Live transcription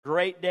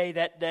Great day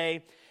that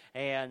day,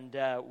 and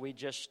we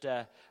just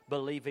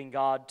believe in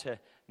God to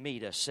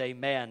meet us.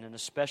 Amen, in a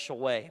special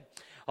way.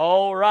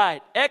 All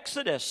right,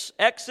 Exodus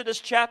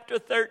chapter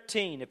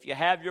 13. If you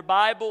have your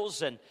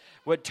Bibles and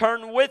would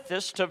turn with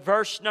us to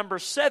verse number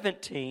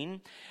 17.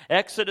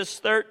 Exodus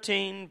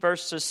 13,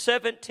 verses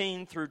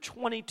 17 through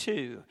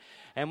 22.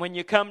 And when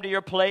you come to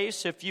your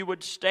place, if you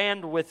would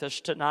stand with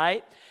us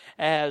tonight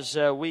as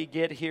we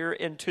get here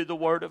into the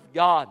Word of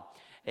God.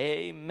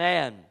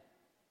 Amen.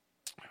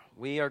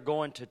 We are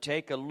going to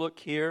take a look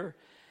here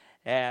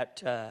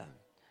at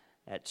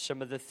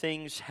some of the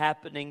things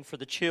happening for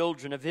the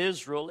children of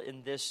Israel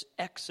in this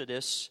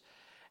exodus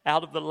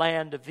out of the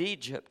land of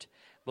Egypt.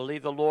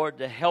 Believe the Lord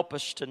to help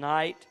us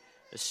tonight,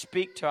 to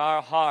speak to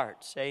our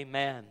hearts.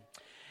 Amen.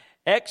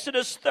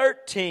 Exodus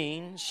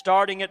 13,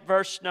 starting at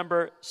verse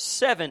number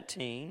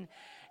 17.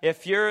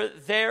 If you're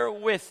there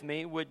with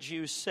me, would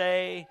you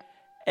say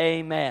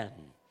amen?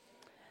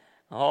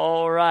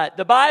 All right.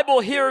 The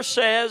Bible here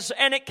says,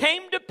 "And it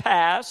came to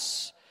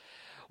pass,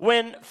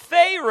 when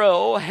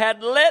Pharaoh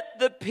had let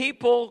the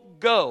people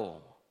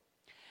go,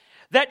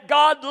 that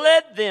God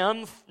led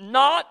them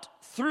not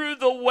through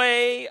the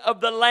way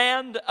of the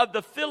land of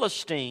the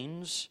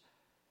Philistines."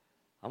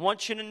 I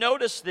want you to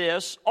notice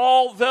this,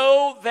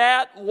 "although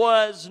that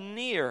was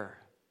near.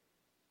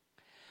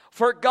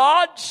 For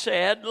God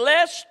said,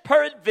 lest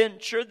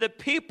peradventure the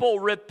people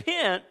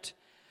repent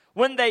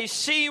when they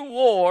see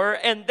war,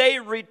 and they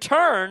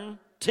return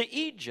to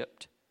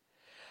Egypt.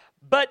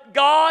 But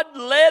God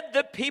led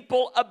the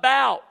people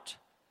about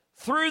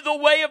through the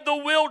way of the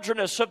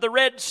wilderness of the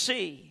Red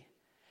Sea.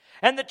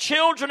 And the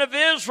children of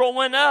Israel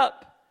went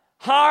up,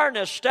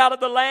 harnessed out of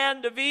the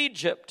land of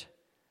Egypt.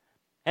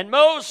 And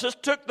Moses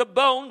took the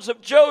bones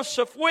of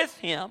Joseph with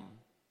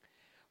him,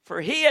 for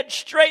he had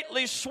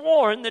straitly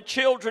sworn the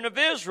children of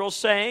Israel,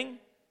 saying,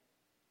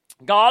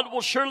 God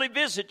will surely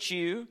visit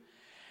you,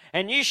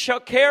 and ye shall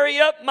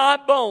carry up my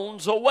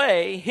bones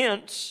away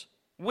hence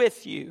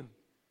with you.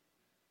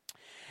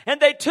 And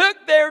they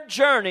took their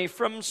journey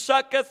from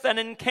Succoth and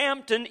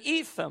encamped in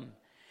Etham,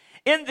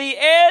 in the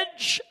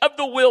edge of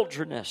the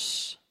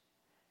wilderness.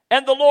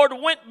 And the Lord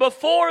went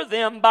before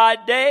them by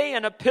day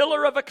in a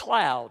pillar of a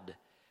cloud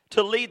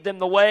to lead them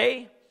the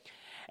way,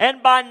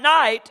 and by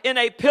night in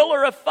a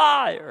pillar of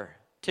fire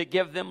to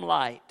give them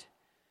light.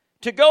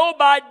 To go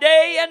by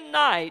day and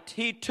night,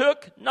 he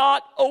took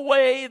not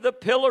away the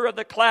pillar of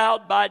the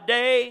cloud by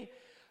day,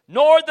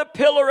 nor the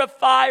pillar of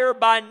fire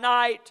by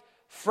night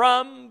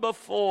from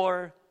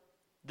before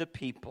the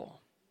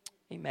people."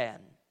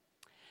 Amen.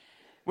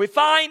 We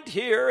find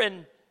here,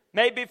 and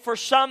maybe for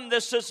some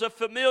this is a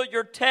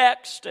familiar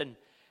text, and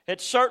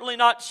it's certainly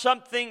not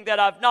something that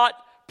I've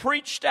not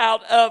preached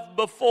out of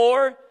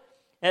before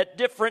at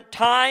different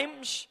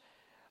times.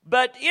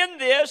 But in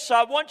this,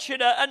 I want you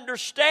to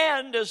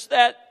understand is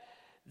that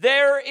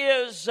there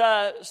is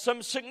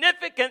some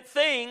significant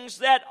things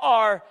that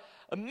are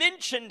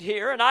mentioned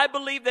here, and I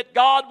believe that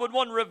God would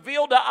want to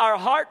reveal to our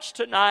hearts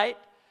tonight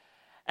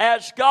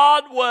as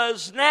God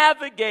was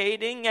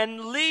navigating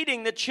and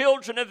leading the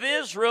children of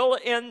Israel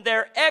in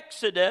their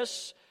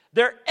exodus,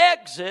 their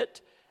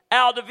exit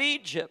out of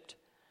Egypt.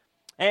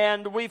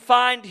 And we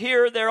find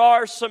here there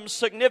are some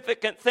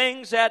significant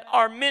things that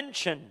are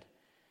mentioned.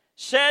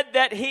 Said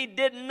that he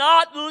did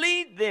not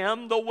lead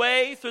them the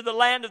way through the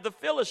land of the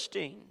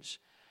Philistines,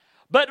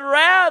 but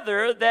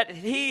rather that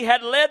he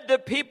had led the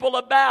people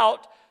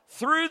about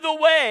through the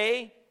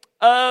way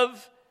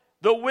of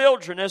the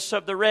wilderness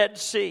of the Red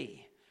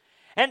Sea.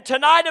 And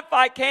tonight, if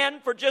I can,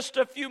 for just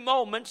a few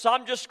moments,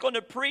 I'm just going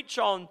to preach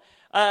on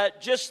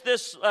just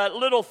this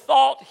little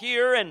thought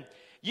here. And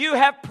you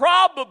have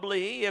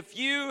probably, if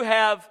you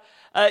have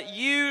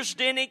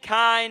used any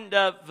kind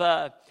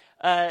of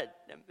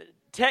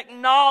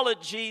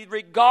technology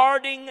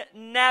regarding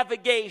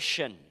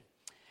navigation,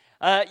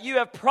 you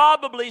have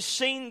probably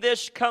seen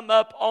this come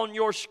up on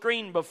your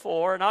screen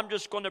before, and I'm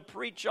just going to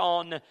preach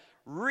on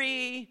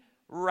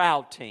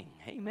rerouting.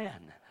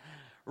 Amen.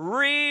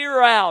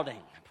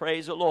 Rerouting.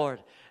 Praise the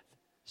Lord.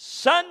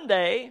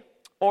 Sunday,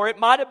 or it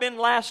might have been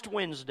last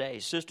Wednesday,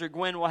 Sister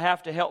Gwen will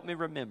have to help me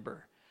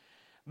remember,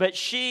 but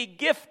she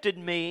gifted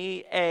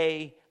me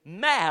a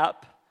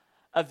map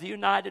of the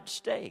United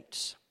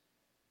States.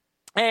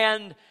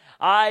 And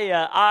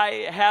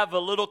I have a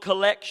little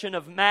collection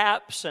of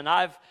maps, and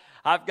I've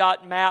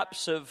got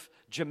maps of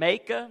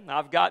Jamaica,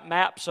 I've got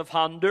maps of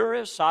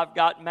Honduras, I've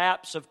got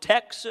maps of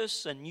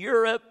Texas and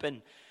Europe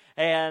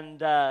and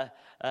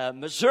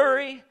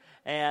Missouri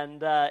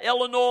and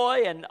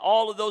Illinois and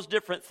all of those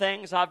different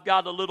things. I've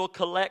got a little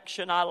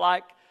collection. I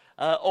like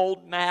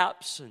old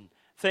maps and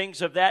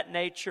things of that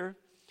nature.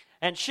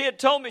 And she had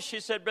told me, she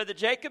said, Brother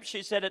Jacob,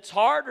 she said,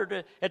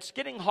 it's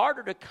getting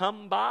harder to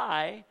come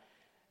by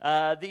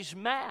these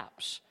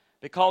maps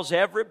because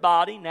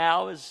everybody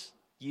now is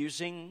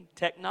using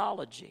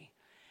technology.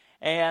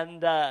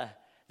 And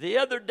the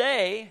other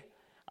day,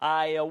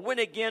 I went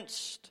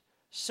against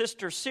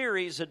Sister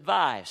Siri's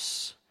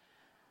advice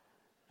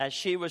as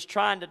she was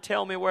trying to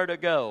tell me where to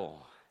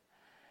go.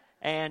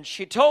 And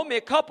she told me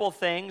a couple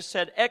things,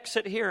 said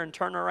exit here and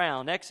turn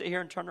around, exit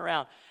here and turn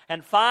around.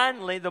 And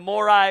finally, the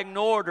more I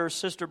ignored her,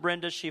 Sister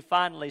Brenda, she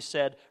finally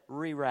said,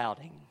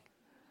 rerouting.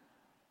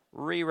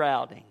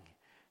 Rerouting.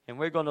 And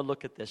we're going to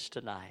look at this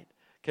tonight.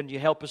 Can you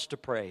help us to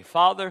pray?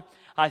 Father,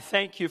 I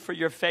thank you for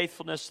your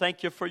faithfulness.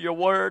 Thank you for your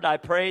word. I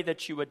pray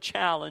that you would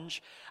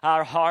challenge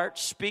our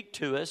hearts. Speak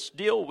to us.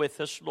 Deal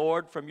with us,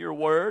 Lord, from your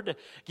word.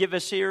 Give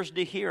us ears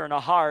to hear and a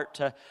heart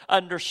to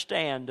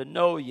understand and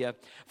know you.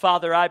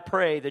 Father, I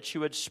pray that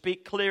you would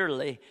speak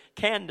clearly,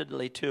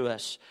 candidly to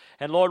us.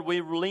 And Lord, we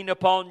lean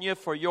upon you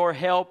for your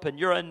help and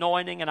your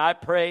anointing. And I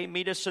pray,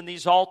 meet us in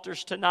these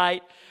altars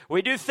tonight.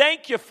 We do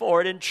thank you for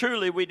it. And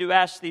truly, we do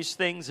ask these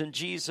things in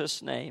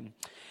Jesus' name.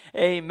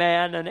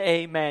 Amen and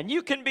amen.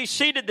 You can be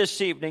seated this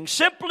evening.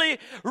 Simply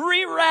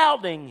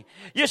rerouting.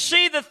 You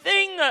see, the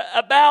thing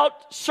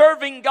about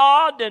serving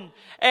God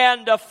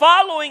and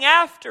following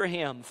after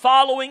Him,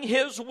 following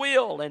His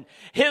will and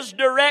His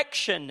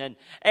direction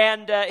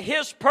and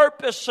His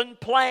purpose and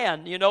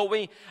plan. You know,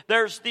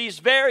 there's these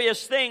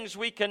various things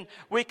we can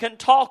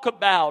talk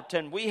about,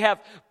 and we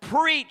have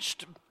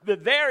preached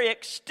very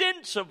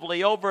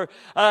extensively over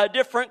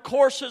different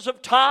courses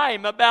of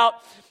time about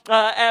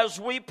as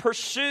we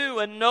pursue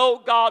and know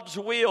God's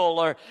will.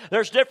 Or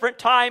there's different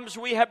times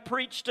we have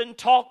preached and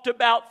talked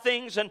about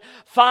things and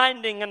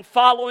finding and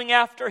following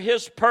after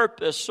His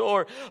purpose,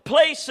 or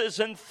places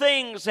and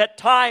things at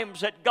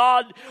times that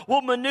God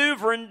will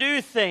maneuver and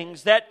do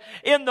things that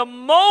in the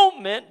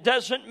moment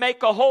doesn't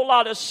make a whole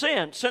lot of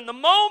sense. In the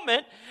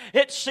moment,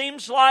 it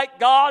seems like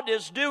God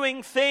is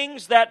doing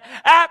things that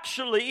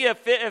actually,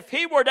 if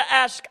He were to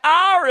ask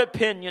our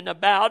opinion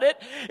about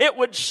it, it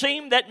would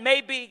seem that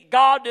maybe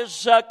God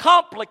is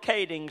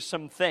complicating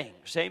some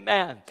things.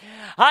 Amen.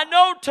 I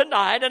know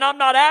tonight, and I'm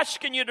not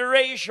asking you to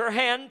raise your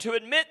hand to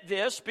admit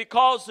this,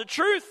 because the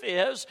truth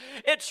is,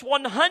 it's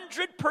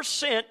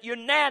 100%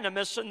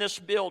 unanimous in this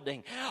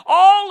building.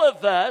 All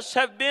of us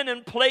have been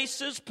in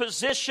places,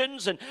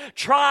 positions, and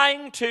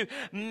trying to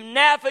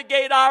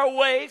navigate our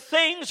way,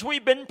 things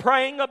we've been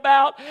praying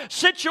about,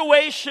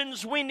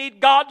 situations we need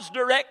God's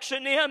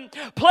direction in,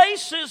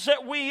 places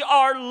that we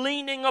are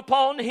leaning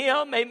upon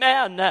Him.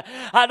 Amen.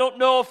 I don't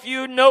know if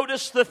you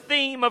noticed the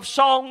theme of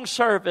song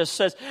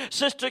service as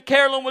Sister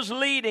Carolyn was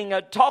leading,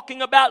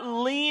 talking about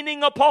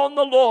leaning upon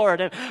the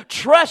Lord and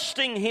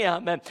trusting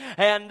Him.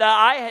 And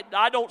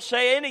I don't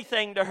say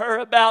anything to her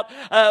about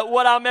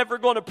what I'm ever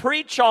going to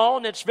preach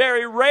on. It's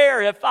very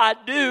rare if I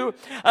do.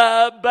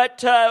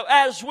 But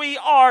as we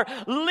are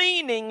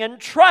leaning and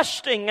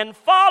trusting and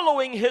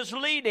following His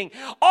leading,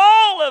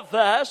 all of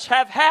us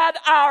have had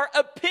our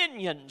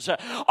opinions.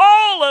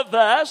 All of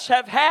us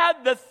have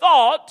had the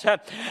thought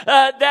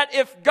that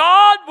if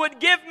God would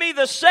give me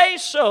the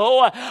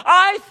say-so,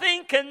 I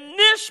think in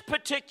this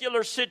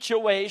particular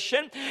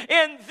situation,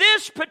 in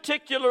this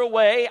particular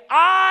way,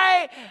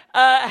 I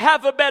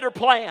have a better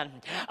plan.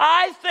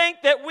 I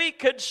think that we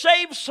could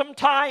save some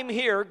time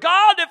here.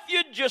 God, if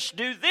you'd just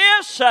do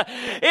this,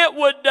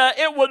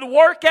 it would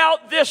work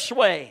out this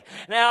way.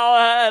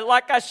 Now,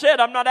 like I said,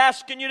 I'm not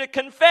asking you to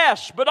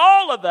confess, but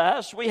all of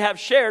us, we have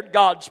shared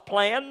God's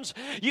plans.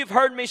 You've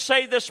heard me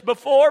say this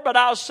before, but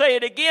I'll say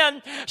it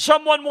again.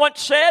 Someone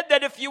once said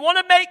that if you want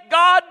to make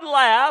God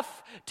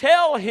laugh,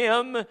 tell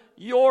Him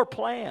your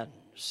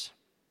plans.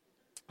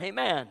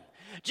 Amen.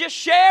 Just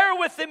share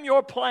with Him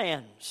your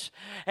plans,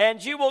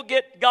 and you will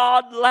get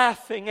God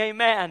laughing.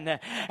 Amen.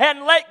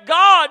 And let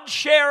God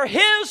share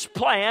His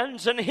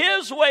plans and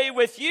His way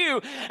with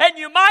you, and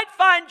you might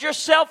find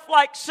yourself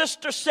like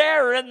Sister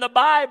Sarah in the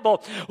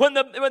Bible, when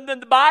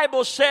the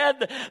Bible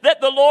said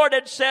that the Lord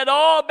had said,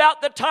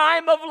 about the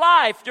time of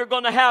life you're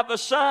going to have a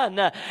son.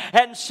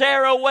 And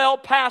Sarah, well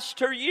past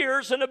her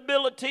years and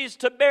abilities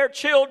to bear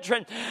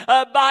children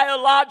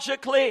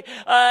biologically,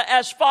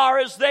 as far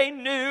as they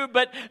knew,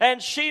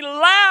 and she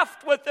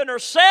laughed within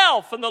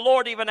herself, and the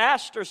Lord even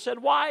asked her, said,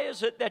 why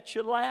is it that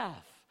you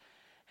laugh?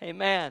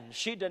 Amen.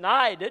 She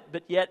denied it,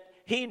 but yet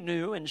He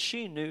knew and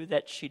she knew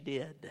that she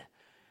did.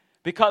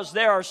 Because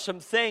there are some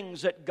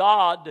things that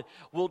God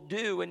will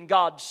do and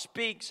God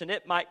speaks, and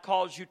it might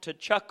cause you to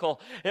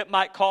chuckle. It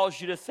might cause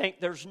you to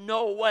think, there's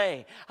no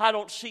way. I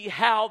don't see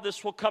how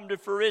this will come to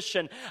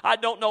fruition. I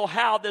don't know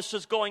how this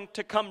is going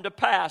to come to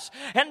pass.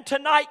 And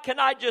tonight, can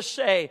I just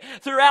say,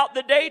 throughout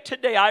the day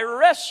today, I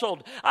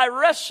wrestled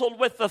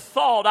with the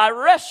thought. I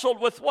wrestled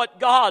with what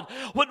God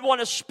would want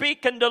to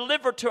speak and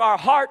deliver to our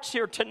hearts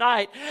here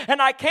tonight. And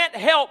I can't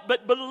help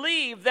but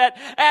believe that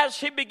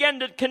as He began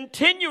to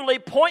continually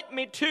point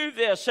me to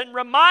this and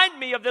remind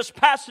me of this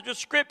passage of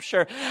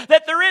Scripture,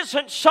 that there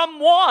isn't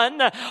someone,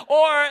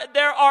 or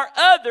there are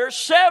others,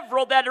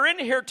 several that are in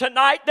here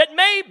tonight, that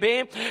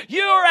maybe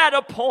you're at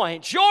a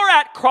point, you're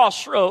at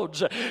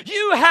crossroads,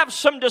 you have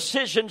some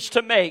decisions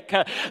to make.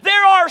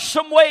 There are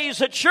some ways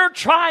that you're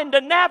trying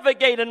to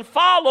navigate and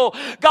follow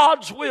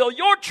God's will.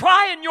 You're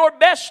trying your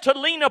best to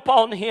lean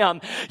upon Him.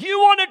 You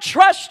want to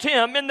trust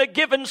Him in the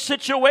given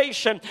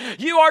situation.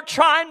 You are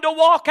trying to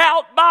walk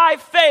out by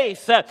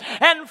faith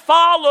and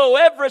follow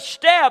every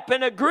step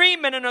in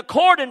agreement in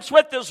accordance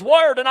with His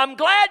Word. And I'm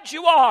glad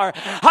you are.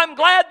 I'm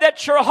glad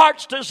that's your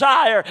heart's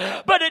desire.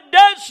 But it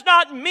does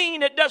not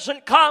mean it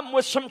doesn't come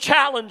with some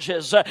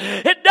challenges.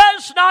 It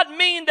does not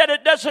mean that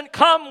it doesn't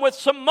come with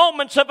some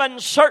moments of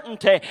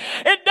uncertainty.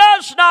 It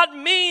does not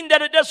mean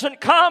that it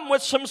doesn't come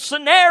with some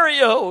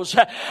scenarios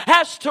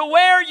as to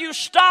where you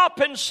stop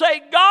and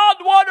say, God,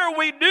 what are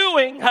we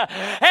doing?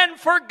 And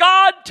for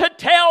God to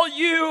tell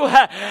you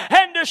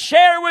and to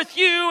share with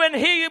you, and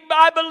He,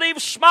 I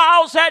believe,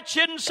 smiles at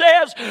you and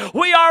says,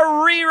 we are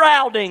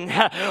rerouting.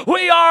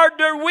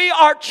 We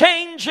are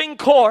changing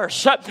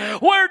course.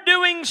 We're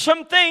doing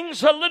some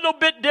things a little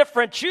bit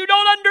different. You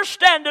don't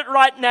understand it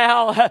right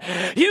now.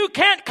 You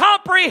can't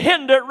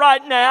comprehend it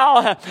right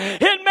now.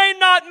 It may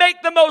not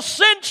make the most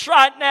sense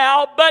right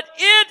now, but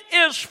it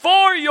is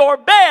for your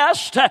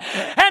best,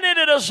 and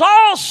it is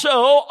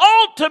also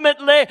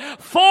ultimately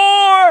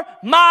for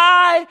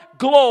my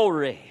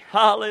glory.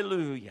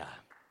 Hallelujah.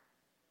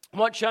 I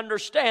want you to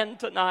understand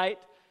tonight,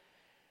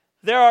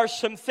 there are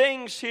some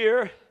things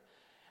here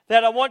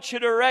that I want you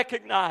to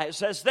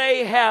recognize. As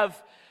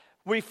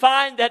we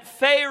find that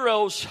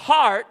Pharaoh's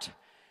heart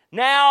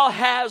now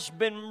has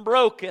been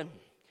broken.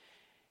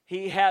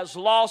 He has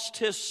lost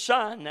his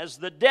son as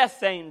the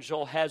death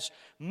angel has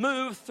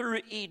moved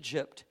through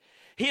Egypt.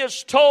 He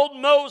has told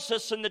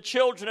Moses and the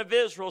children of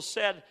Israel,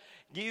 said,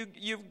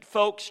 you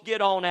folks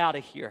get on out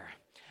of here.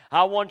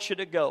 I want you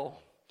to go.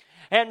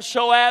 And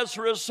so as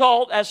a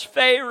result, as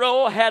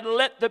Pharaoh had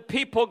let the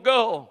people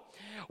go,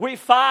 we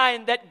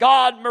find that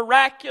God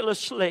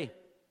miraculously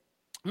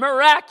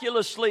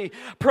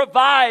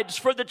provides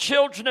for the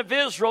children of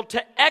Israel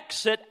to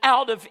exit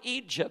out of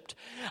Egypt.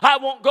 I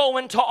won't go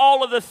into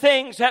all of the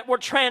things that were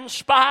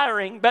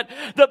transpiring, but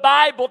the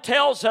Bible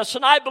tells us,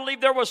 and I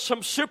believe there was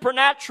some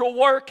supernatural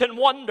work and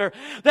wonder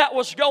that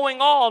was going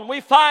on.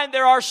 We find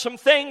there are some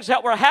things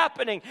that were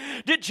happening.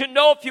 Did you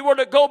know, if you were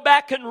to go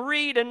back and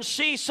read and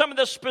see some of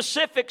the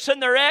specifics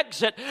in their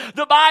exit,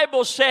 the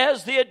Bible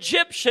says the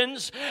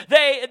Egyptians,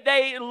 they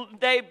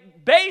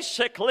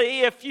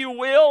basically, if you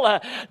will,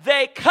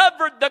 they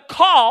covered the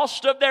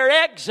cost of their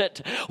exit.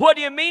 What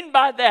do you mean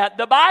by that?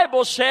 The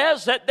Bible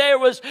says that there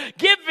was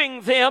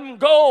giving them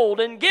gold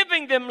and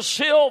giving them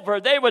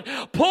silver. They would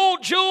pull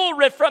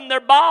jewelry from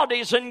their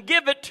bodies and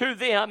give it to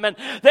them. And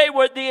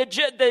the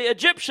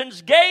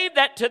Egyptians gave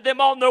that to them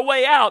on their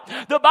way out.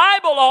 The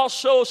Bible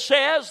also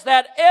says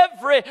that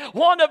every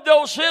one of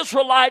those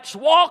Israelites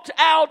walked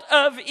out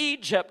of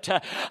Egypt.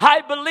 I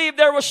believe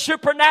there was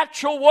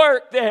supernatural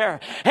work there.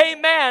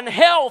 Amen.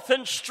 Health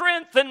and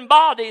strength and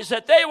bodies,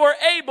 that they were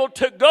able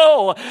to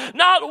go.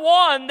 Not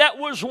one that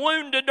was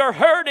wounded or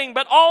hurting,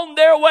 but on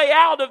their way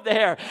out of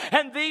there.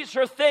 And these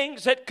are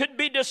things that could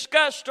be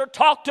discussed or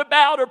talked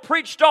about or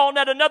preached on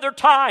at another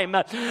time.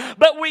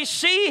 But we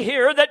see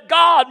here that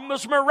God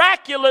was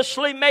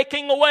miraculously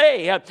making a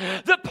way.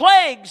 The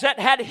plagues that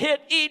had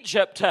hit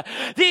Egypt,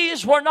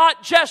 these were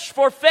not just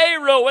for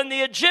Pharaoh and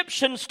the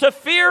Egyptians to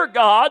fear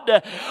God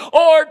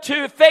or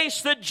to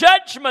face the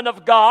judgment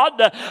of God,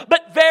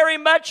 but very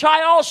much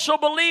I also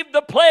believe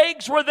the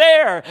plagues were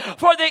there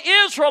for the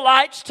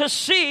Israelites to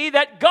see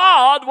that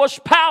God was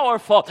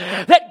powerful,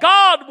 that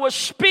God was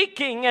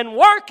speaking and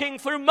working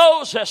through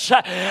Moses,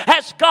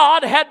 as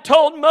God had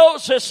told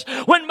Moses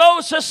when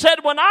Moses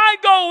said, when I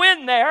go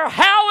in there,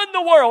 how in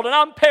the world, and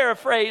I'm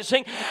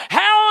paraphrasing,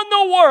 how in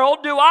the world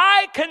do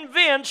I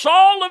convince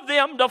all of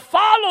them to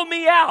follow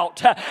me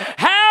out?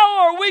 How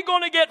are we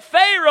going to get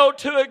Pharaoh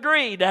to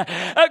agree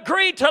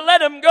to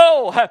let him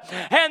go?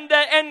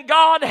 And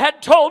God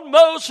had told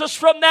Moses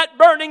from that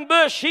burning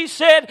bush, He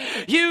said,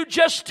 you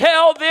just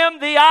tell them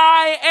the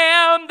I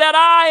am that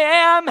I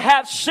am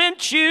have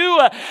sent you.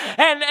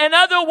 And in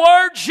other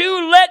words,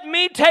 you let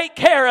me take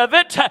care of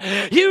it.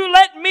 You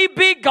let me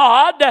be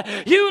God.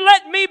 You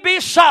let me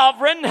be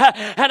sovereign.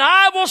 And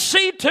I will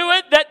see to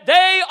it that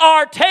they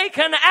are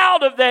taken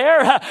out of there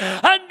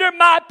under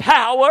my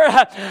power,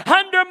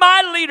 under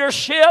my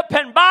leadership,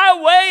 and by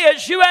way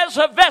as you as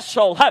a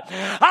vessel.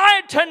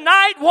 I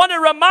tonight want to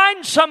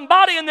remind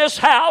somebody in this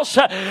house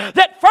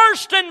that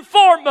first and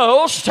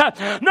foremost,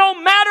 no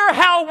matter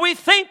how we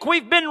think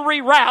we've been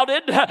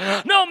rerouted,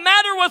 no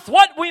matter with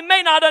what we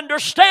may not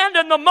understand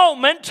in the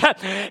moment,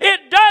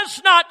 it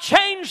does not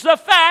change the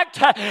fact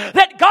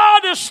that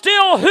God is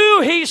still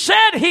who He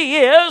said He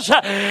is.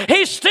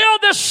 He's still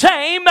the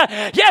same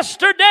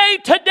yesterday,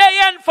 today,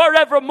 and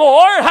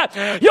forevermore.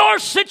 Your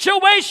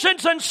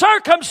situations and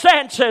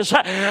circumstances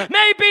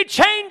may be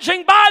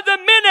changing by the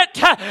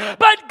minute,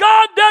 but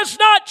God does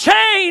not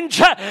change.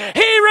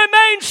 He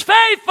remains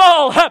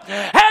faithful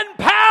and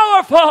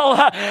powerful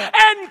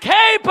and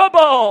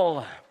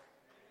capable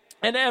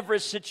in every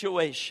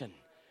situation.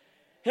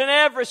 In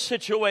every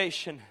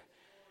situation.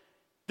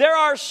 There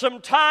are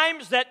some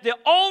times that the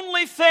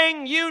only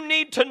thing you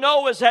need to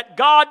know is that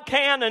God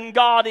can and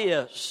God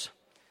is.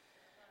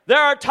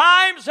 There are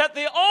times that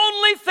the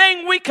only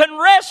thing we can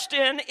rest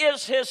in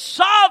is His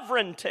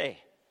sovereignty.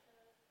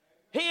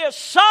 He is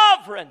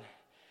sovereign.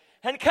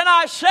 And can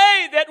I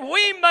say that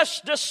we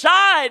must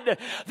decide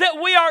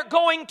that we are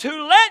going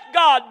to let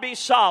God be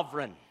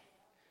sovereign?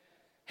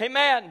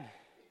 Amen.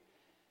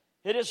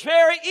 It is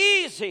very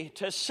easy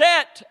to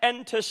sit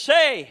and to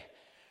say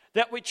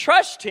that we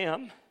trust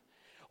Him,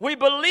 we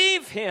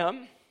believe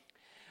Him,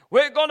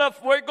 we're going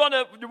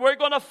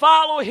to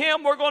follow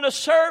Him, we're going to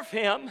serve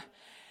Him.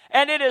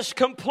 And it is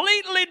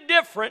completely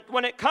different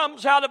when it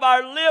comes out of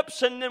our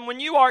lips, and then when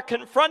you are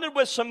confronted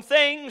with some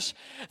things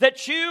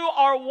that you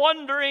are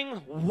wondering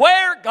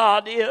where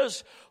God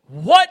is,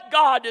 what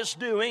God is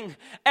doing,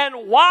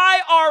 and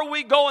why are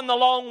we going the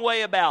long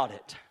way about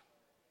it.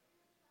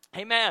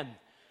 Amen.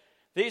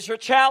 These are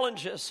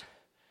challenges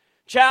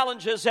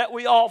that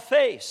we all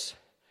face.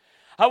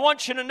 I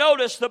want you to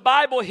notice the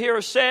Bible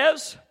here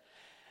says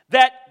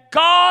that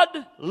God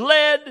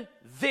led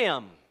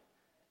them.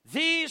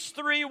 These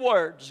three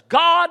words,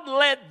 God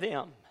led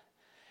them.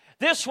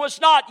 This was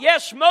not,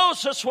 yes,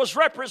 Moses was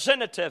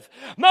representative.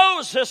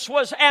 Moses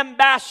was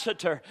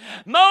ambassador.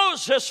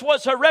 Moses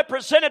was a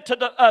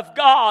representative of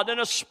God and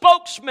a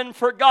spokesman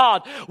for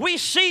God. We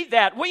see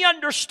that. We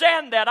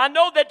understand that. I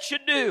know that you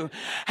do.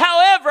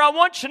 However, I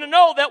want you to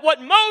know that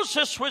what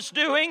Moses was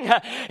doing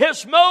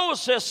is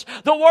Moses.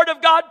 The Word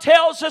of God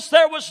tells us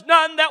there was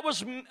none that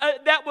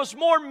was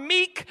more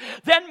meek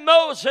than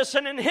Moses.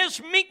 And in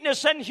his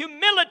meekness and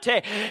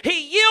humility,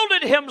 he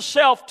yielded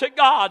himself to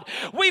God.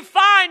 We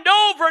find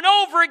over and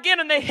over again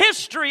in the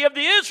history of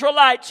the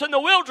Israelites in the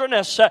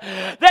wilderness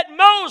that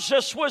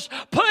Moses was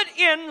put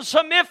in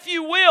some, if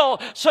you will,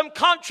 some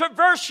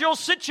controversial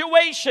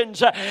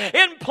situations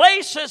in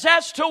places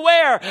as to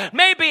where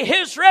maybe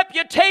his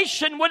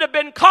reputation would have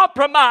been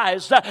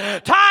compromised,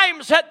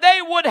 times that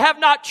they would have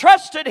not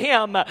trusted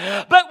him.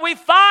 But we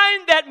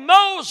find that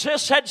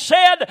Moses had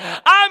said,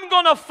 I'm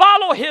going to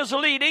follow his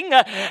leading,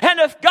 and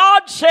if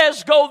God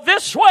says go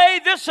this way,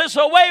 this is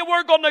the way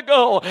we're going to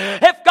go.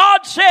 If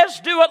God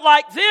says do it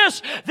like this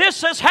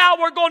is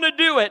how we're going to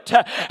do it.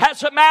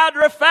 As a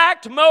matter of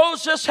fact,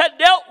 Moses had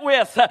dealt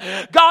with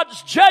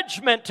God's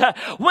judgment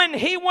when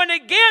he went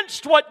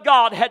against what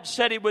God had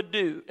said he would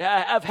do,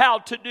 of how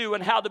to do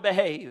and how to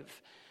behave.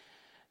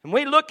 And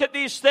we look at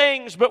these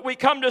things, but we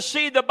come to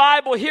see the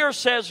Bible here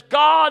says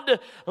God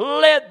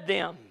led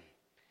them.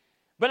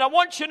 But I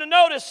want you to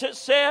notice it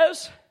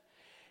says,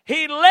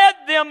 He led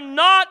them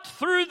not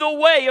through the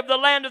way of the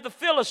land of the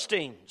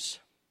Philistines.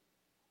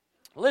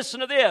 Listen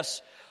to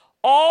this.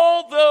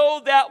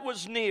 Although that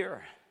was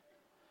near.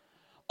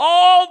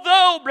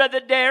 Although, Brother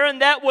Darren,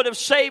 that would have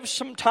saved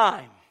some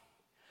time.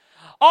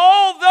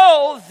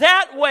 Although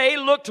that way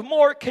looked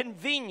more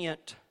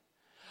convenient.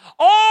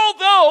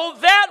 Although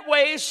that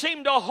way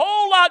seemed a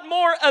whole lot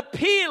more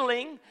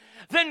appealing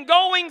than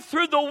going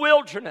through the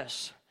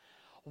wilderness.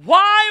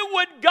 Why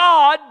would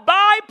God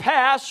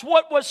bypass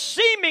what was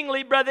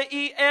seemingly, Brother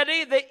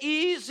Eddie, the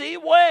easy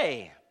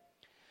way?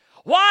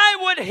 Why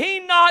would He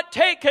not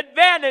take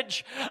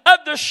advantage of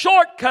the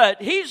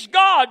shortcut? He's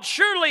God.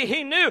 Surely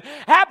He knew.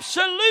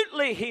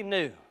 Absolutely He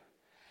knew.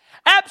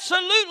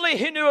 Absolutely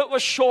He knew it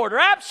was shorter.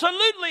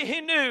 Absolutely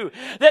He knew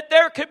that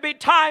there could be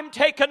time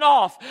taken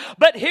off.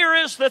 But here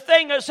is the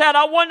thing is that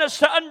I want us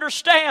to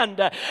understand,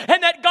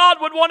 and that God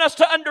would want us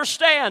to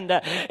understand,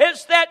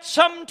 is that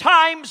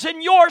sometimes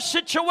in your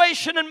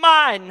situation and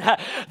mine,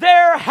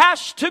 there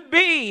has to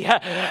be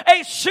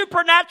a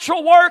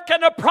supernatural work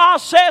and a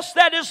process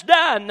that is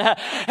done.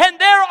 And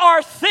there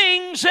are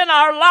things in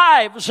our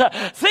lives,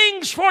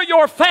 things for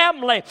your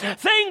family,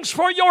 things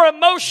for your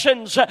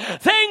emotions,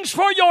 things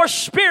for your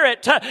spirit,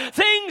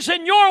 things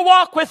in your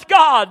walk with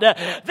God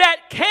that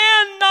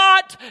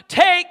cannot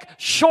take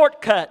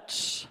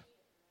shortcuts.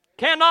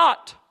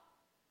 Cannot.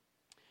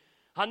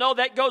 I know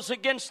that goes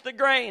against the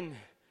grain,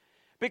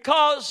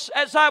 because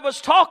as I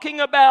was talking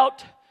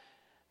about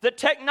the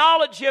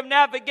technology of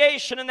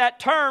navigation and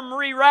that term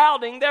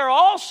rerouting, there are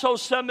also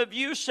some of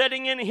you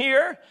sitting in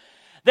here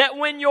that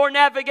when your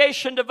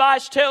navigation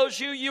device tells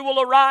you you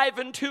will arrive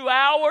in 2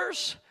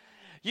 hours,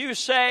 you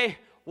say,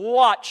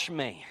 watch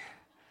me.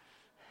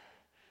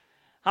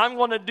 I'm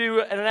going to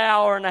do an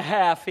hour and a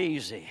half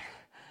easy.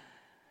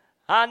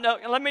 I know.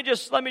 Let me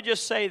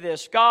just say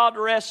this. God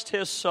rest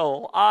his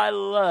soul. I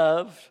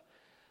loved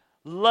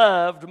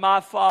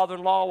my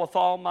father-in-law with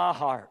all my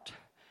heart.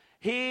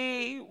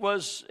 He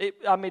was,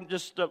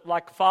 just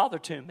like a father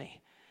to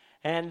me,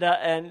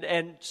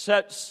 and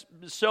such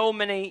so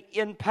many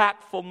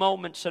impactful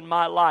moments in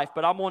my life.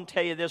 But I'm going to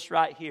tell you this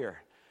right here,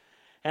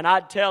 and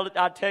I'd tell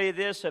you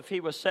this if he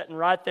was sitting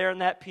right there in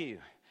that pew.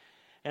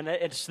 And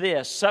it's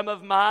this. Some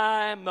of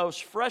my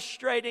most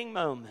frustrating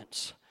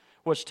moments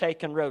was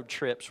taking road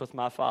trips with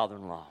my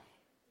father-in-law.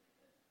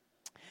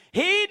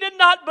 He did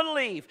not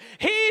believe.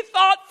 He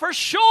thought for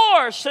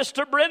sure,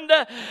 Sister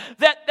Brenda,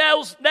 that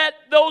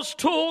those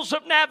tools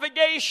of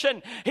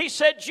navigation, he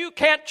said, you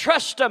can't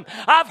trust them.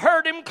 I've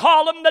heard him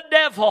call them the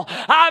devil.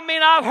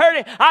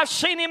 I've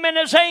seen him in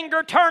his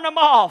anger turn them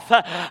off.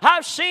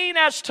 I've seen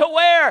as to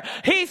where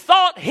he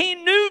thought he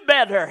knew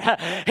better.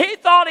 He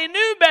thought he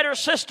knew better,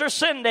 Sister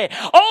Cindy,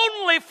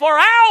 only for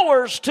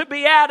hours to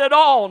be added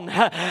on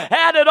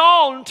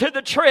to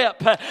the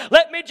trip.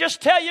 Let me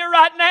just tell you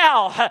right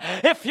now,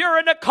 if you're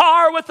in a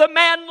car with a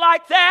man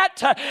like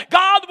that,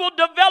 God will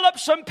develop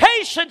some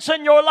patience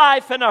in your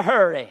life in a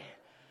hurry.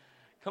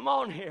 Come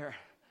on here.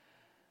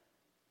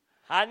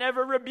 I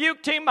never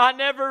rebuked him. I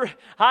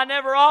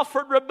never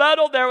offered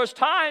rebuttal. There was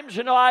times,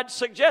 I'd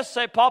suggest,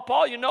 say, Paul,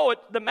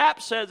 the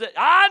map says it.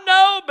 I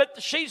know,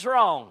 but she's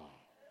wrong.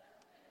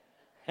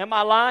 Am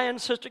I lying,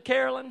 Sister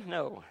Carolyn?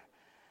 No.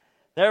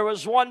 There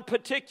was one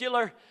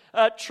particular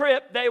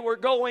trip. They were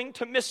going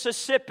to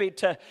Mississippi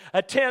to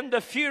attend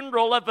the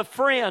funeral of a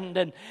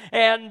friend,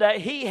 and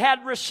he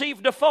had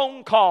received a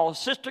phone call.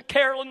 Sister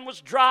Carolyn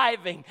was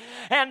driving,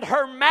 and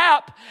her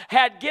map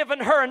had given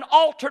her an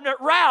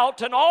alternate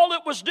route, and all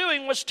it was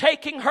doing was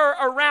taking her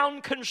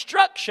around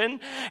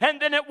construction,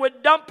 and then it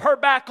would dump her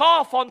back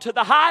off onto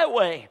the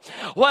highway.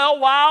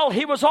 Well, while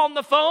he was on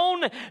the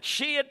phone,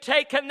 she had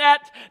taken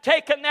that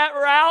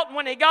route, and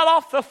when he got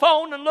off the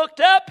phone and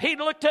looked up, he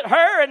looked at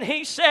her and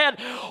he said,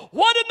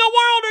 "What in the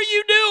world are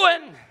you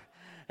doing?"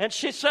 And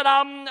she said,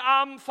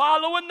 I'm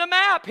following the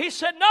map. He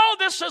said, no,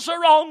 this is the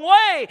wrong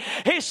way.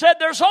 He said,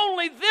 there's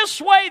only this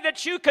way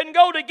that you can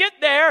go to get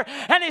there.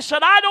 And he said,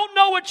 I don't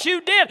know what you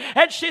did.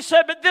 And she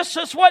said, but this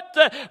is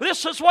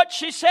what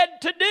she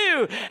said to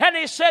do. And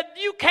he said,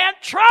 you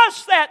can't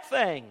trust that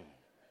thing.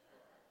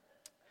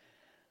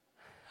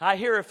 I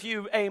hear a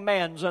few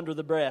amens under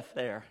the breath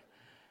there.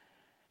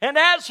 And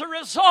as a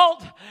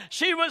result,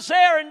 she was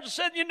there and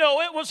said,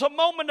 it was a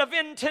moment of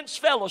intense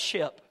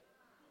fellowship.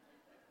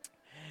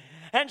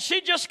 And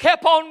she just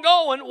kept on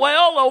going.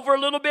 Well, over a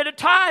little bit of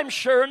time,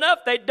 sure enough,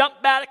 they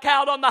dumped back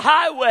out on the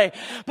highway.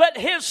 But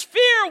his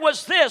fear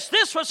was this.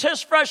 This was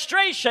his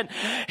frustration.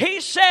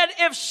 He said,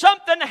 if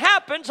something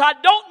happens, I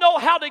don't know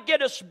how to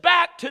get us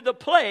back to the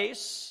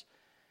place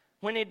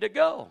we need to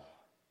go.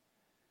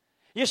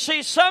 You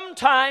see,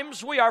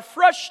 sometimes we are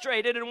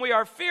frustrated and we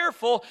are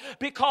fearful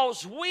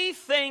because we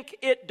think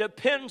it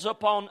depends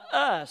upon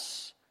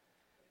us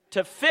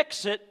to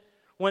fix it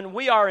when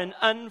we are in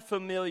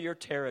unfamiliar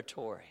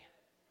territory.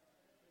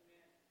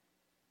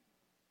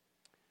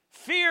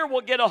 Fear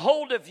will get a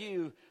hold of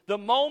you the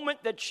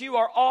moment that you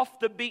are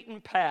off the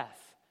beaten path,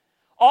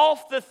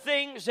 off the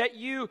things that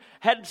you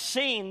had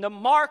seen, the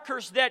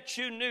markers that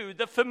you knew,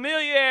 the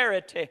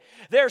familiarity.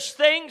 There's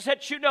things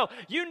that you know.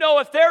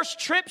 If there's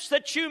trips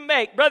that you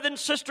make, Brother and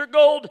Sister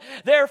Gold,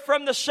 they're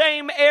from the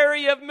same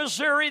area of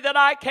Missouri that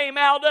I came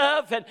out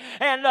of,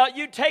 and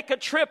you take a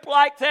trip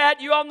like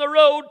that, you on the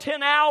road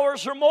 10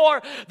 hours or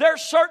more,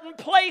 there's certain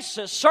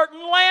places,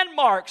 certain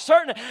landmarks,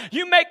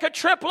 you make a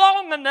trip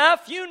long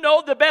enough, you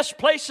know the best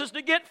places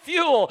to get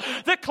fuel,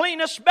 the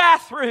cleanest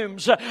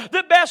bathrooms,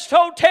 the best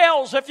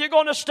hotels if you're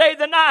going to stay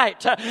the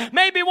night,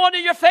 maybe one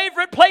of your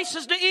favorite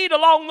places to eat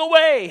along the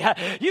way.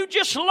 You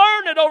just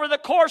learn it over the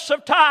course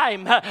of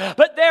time.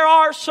 But there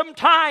are some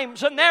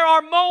times and there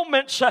are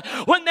moments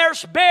when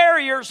there's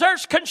barriers,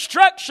 there's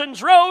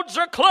constructions, roads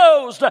are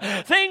closed,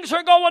 things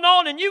are going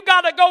on, and you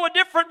got to go a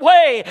different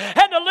way,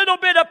 and a little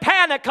bit of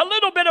panic, a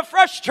little bit of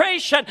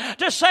frustration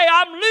to say,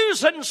 I'm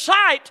losing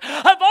sight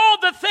of all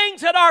the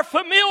things that are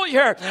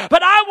familiar.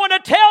 But I want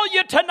to tell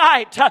you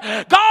tonight,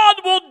 God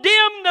will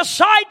dim the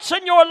sights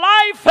in your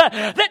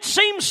life that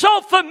seems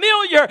so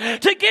familiar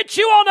to get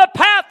you on a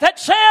path that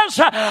says,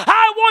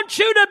 I want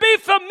you to be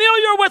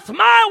familiar with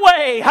my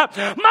way,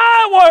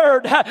 my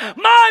word,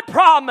 my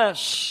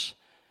promise.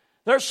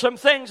 There's some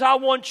things I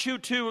want you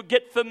to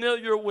get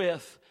familiar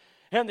with.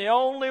 And the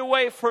only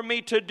way for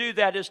me to do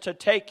that is to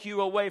take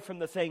you away from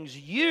the things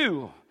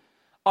you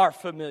are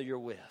familiar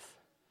with.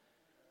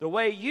 The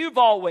way you've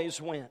always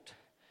went.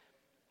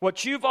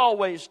 What you've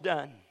always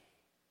done.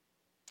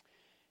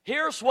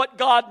 Here's what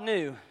God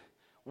knew.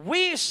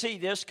 We see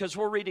this because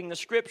we're reading the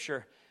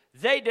scripture.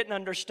 They didn't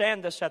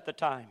understand this at the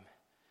time.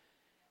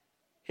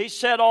 He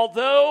said,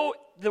 although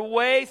the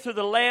way through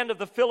the land of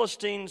the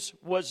Philistines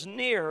was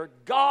near,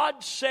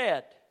 God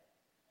said,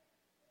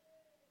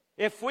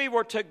 if we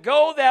were to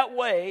go that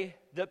way,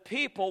 the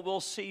people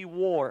will see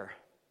war.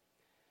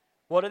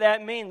 What did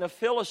that mean? The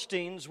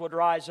Philistines would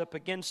rise up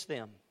against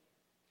them.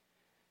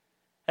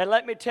 And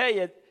let me tell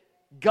you,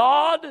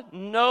 God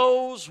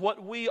knows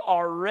what we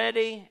are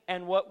ready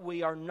and what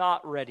we are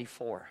not ready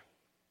for.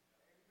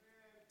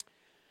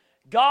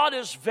 God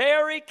is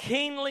very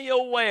keenly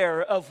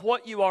aware of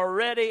what you are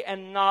ready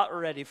and not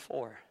ready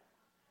for.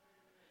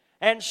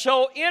 And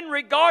so in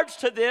regards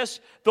to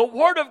this, the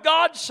Word of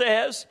God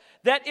says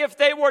that if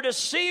they were to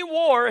see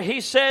war,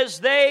 He says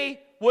they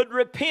would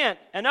repent.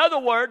 In other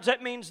words,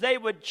 that means they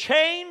would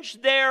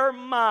change their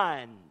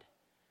mind.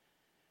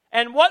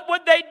 And what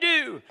would they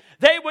do?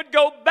 They would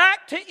go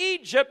back to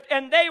Egypt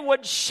and they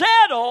would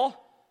settle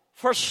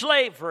for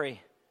slavery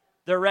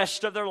the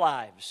rest of their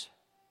lives.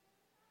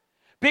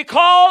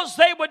 Because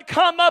they would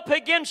come up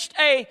against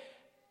an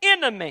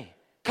enemy,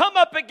 come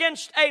up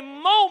against a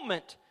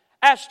moment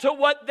as to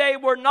what they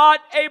were not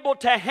able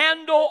to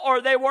handle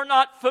or they were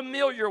not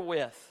familiar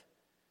with.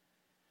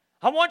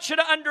 I want you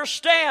to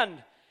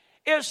understand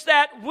is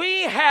that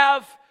we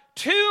have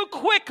too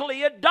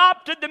quickly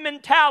adopted the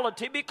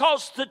mentality,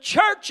 because the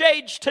church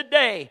age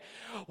today,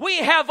 we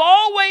have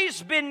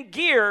always been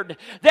geared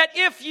that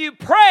if you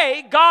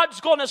pray,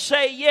 God's going to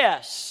say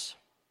yes.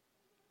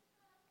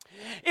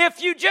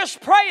 If you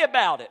just pray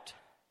about it.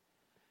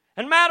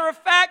 And matter of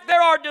fact,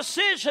 there are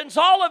decisions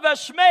all of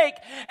us make,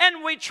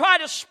 and we try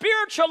to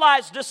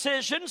spiritualize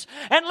decisions.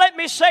 And let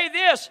me say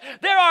this,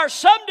 there are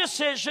some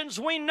decisions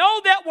we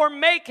know that we're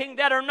making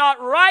that are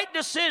not right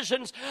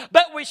decisions,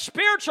 but we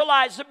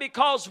spiritualize it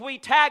because we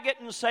tag it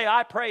and say,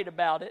 I prayed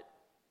about it.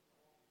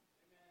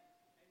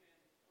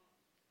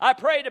 I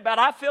prayed about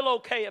it. I feel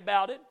okay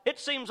about it. It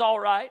seems all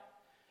right.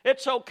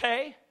 It's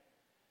okay.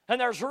 And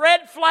there's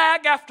red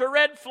flag after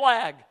red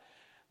flag.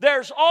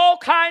 There's all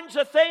kinds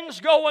of things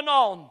going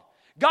on.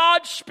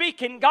 God's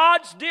speaking,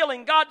 God's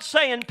dealing, God's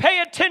saying, pay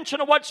attention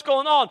to what's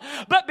going on.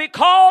 But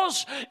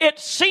because it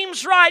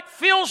seems right,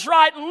 feels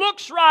right,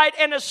 looks right,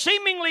 and is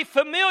seemingly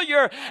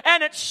familiar,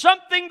 and it's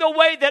something the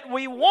way that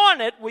we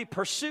want it, we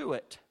pursue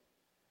it.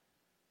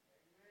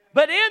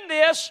 But in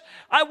this,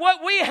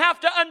 what we have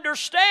to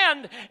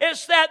understand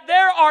is that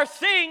there are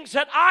things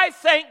that I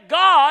thank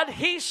God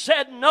He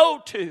said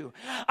no to.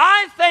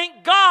 I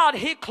thank God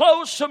He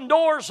closed some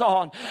doors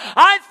on.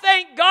 I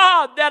thank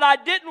God that I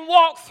didn't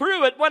walk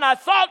through it when I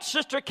thought,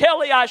 Sister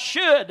Kelly, I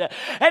should.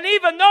 And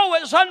even though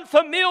it was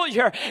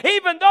unfamiliar,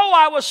 even though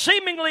I was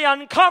seemingly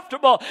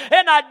uncomfortable,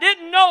 and I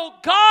didn't know,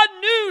 God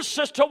knew,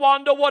 Sister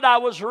Wanda, what I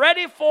was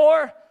ready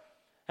for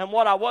and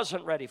what I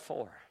wasn't ready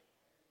for.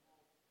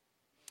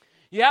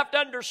 You have to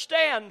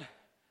understand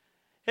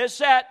is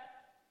that,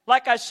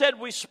 like I said,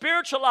 we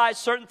spiritualize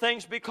certain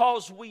things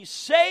because we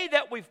say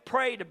that we've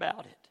prayed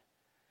about it.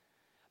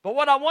 But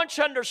what I want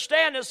you to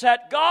understand is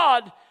that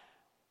God,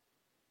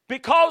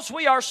 because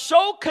we are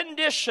so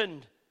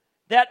conditioned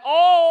that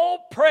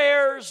all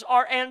prayers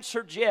are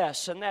answered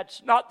yes, and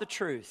that's not the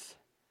truth.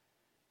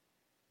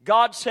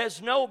 God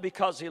says no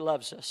because He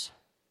loves us.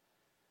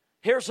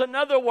 Here's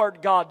another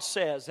word God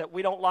says that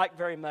we don't like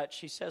very much.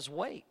 He says,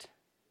 wait.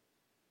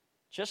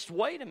 Just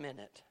wait a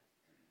minute.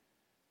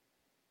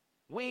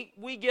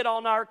 We get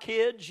on our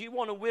kids. You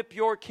want to whip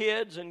your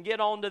kids and get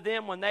on to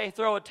them when they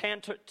throw a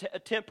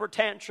temper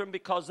tantrum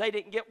because they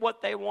didn't get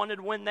what they wanted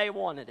when they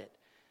wanted it.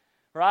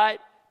 Right?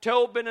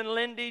 Tobin and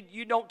Lindy,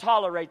 you don't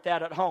tolerate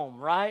that at home,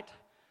 right?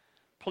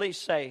 Please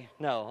say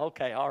no.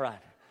 Okay, all right.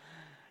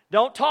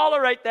 Don't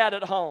tolerate that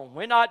at home.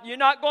 You're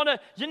not going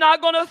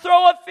to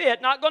throw a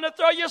fit, not going to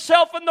throw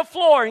yourself on the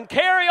floor and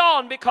carry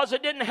on because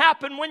it didn't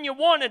happen when you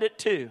wanted it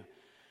to.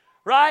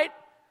 Right?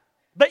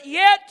 But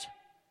yet,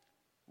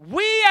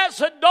 we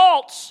as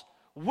adults,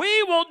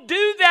 we will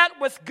do that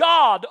with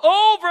God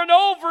over and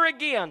over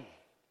again.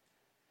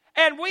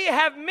 And we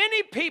have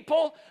many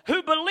people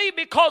who believe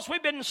because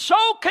we've been so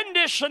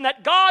conditioned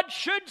that God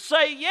should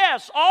say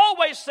yes,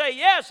 always say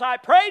yes, I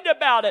prayed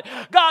about it.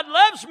 God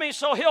loves me,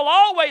 so He'll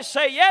always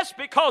say yes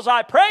because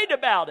I prayed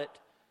about it.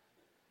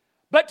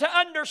 But to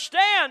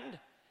understand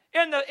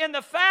in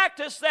the fact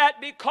is that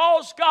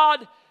because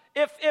God,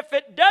 if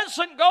it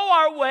doesn't go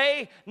our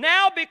way,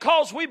 now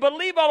because we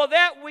believe all of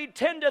that, we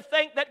tend to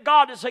think that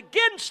God is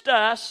against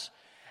us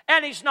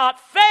and He's not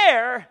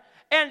fair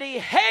and He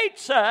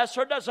hates us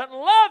or doesn't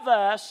love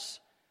us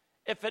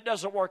if it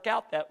doesn't work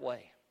out that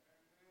way.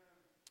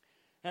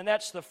 And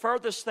that's the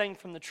furthest thing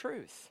from the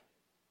truth.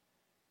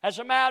 As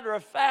a matter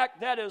of fact,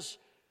 that is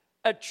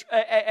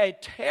a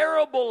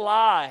terrible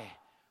lie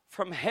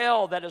from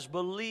hell that is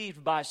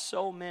believed by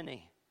so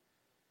many.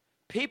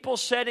 People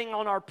sitting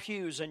on our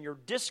pews and you're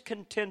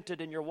discontented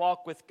in your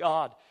walk with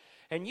God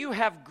and you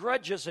have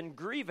grudges and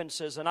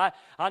grievances, and I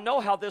know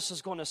how this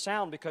is going to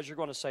sound because you're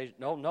going to say,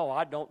 no,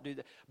 I don't do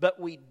that. But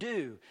we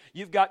do.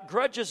 You've got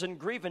grudges and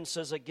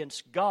grievances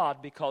against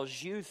God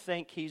because you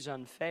think He's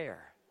unfair.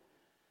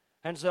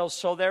 And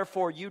so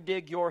therefore you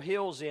dig your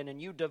heels in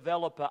and you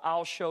develop a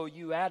I'll show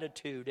you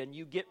attitude and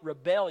you get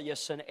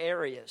rebellious in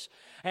areas.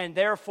 And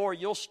therefore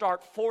you'll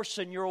start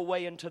forcing your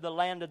way into the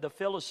land of the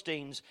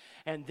Philistines.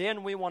 And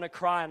then we want to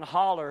cry and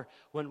holler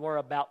when we're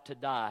about to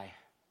die.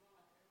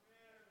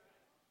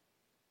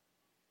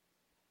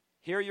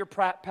 Hear your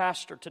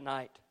pastor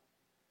tonight.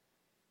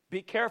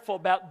 Be careful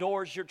about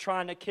doors you're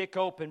trying to kick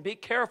open. Be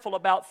careful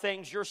about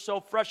things you're so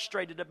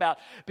frustrated about.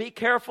 Be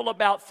careful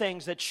about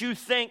things that you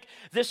think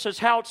this is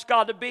how it's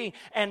got to be.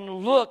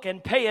 And look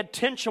and pay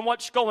attention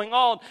what's going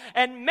on.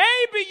 And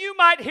maybe you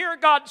might hear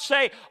God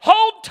say,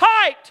 hold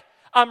tight,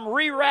 I'm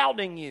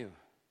rerouting you.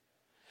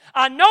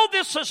 I know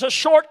this is a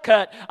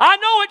shortcut. I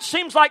know it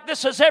seems like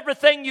this is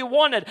everything you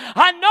wanted.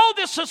 I know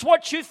this is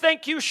what you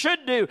think you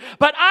should do.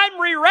 But I'm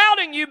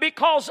rerouting you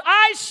because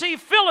I see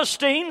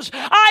Philistines,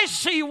 I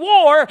see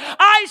war,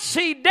 I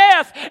see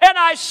death, and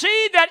I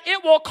see that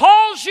it will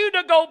cause you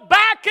to go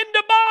back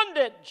into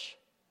bondage.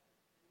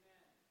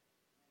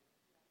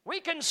 We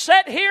can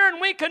sit here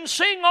and we can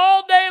sing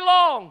all day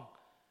long.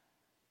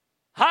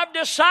 I've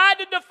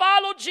decided to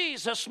follow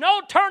Jesus.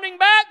 No turning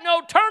back,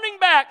 no turning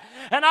back.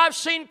 And I've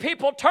seen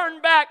people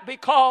turn back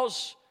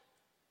because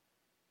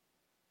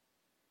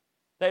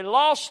they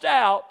lost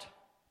out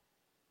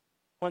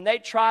when they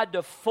tried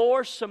to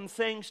force some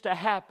things to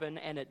happen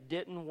and it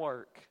didn't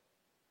work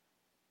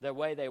the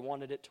way they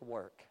wanted it to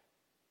work.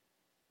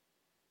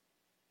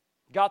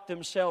 Got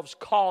themselves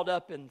caught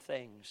up in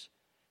things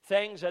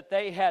that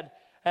they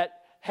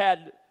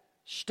had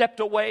stepped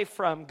away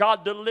from.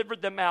 God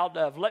delivered them out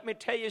of. Let me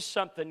tell you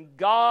something.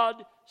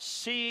 God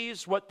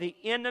sees what the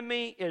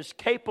enemy is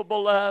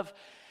capable of.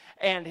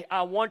 And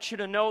I want you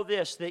to know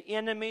this. The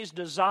enemy's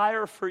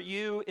desire for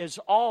you is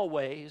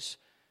always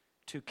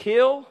to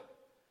kill,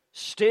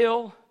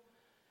 steal,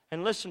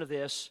 and listen to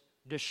this,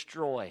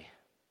 destroy.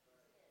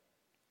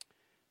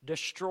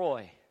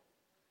 Destroy.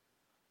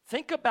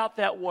 Think about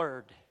that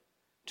word.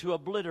 To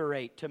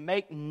obliterate, to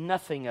make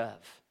nothing of,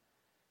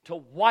 to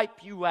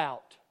wipe you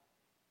out.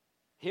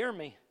 Hear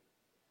me.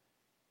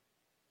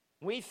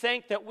 We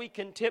think that we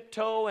can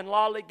tiptoe and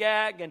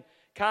lollygag and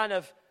kind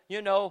of,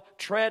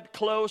 tread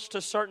close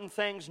to certain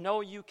things.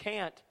 No, you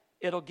can't.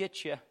 It'll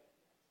get you.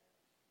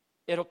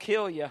 It'll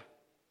kill you.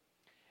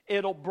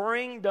 It'll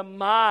bring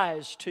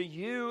demise to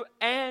you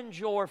and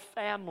your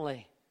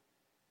family.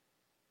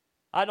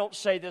 I don't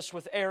say this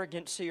with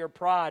arrogancy or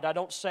pride. I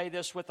don't say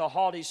this with a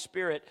haughty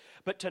spirit.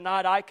 But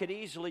tonight I could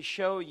easily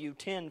show you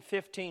 10,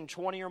 15,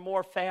 20 or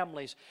more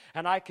families.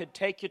 And I could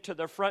take you to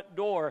the front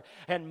door.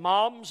 And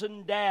moms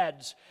and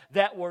dads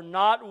that were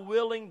not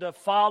willing to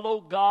follow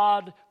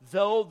God,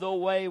 though the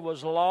way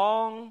was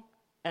long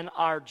and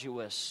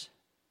arduous.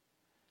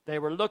 They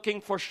were looking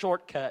for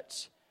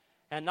shortcuts.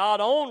 And not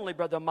only,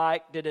 Brother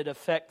Mike, did it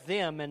affect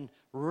them and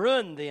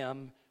ruin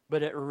them,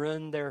 but it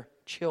ruined their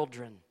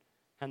children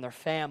and their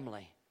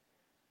family.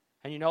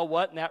 And you know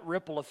what? And that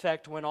ripple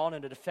effect went on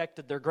and it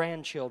affected their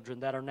grandchildren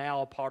that are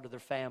now a part of their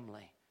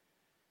family.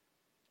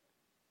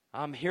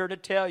 I'm here to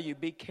tell you,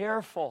 be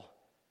careful.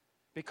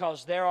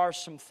 Because there are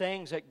some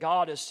things that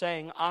God is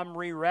saying, I'm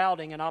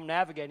rerouting and I'm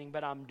navigating,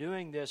 but I'm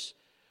doing this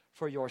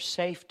for your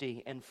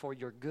safety and for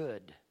your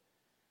good.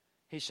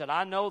 He said,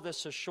 I know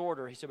this is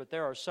shorter. He said, but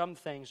there are some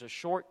things, a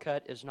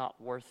shortcut is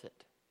not worth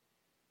it.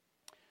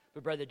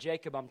 But Brother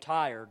Jacob, I'm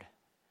tired.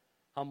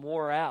 I'm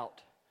wore out.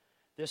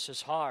 This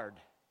is hard.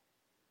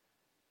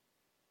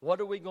 What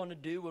are we going to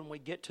do when we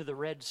get to the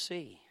Red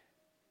Sea?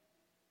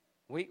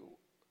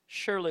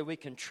 Surely we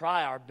can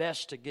try our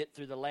best to get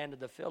through the land of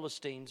the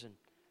Philistines. And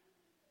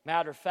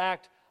matter of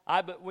fact,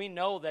 we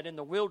know that in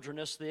the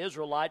wilderness, the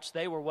Israelites,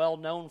 they were well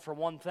known for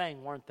one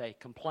thing, weren't they?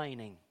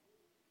 Complaining.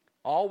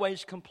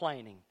 Always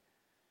complaining.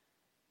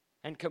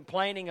 And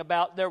complaining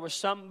about, there was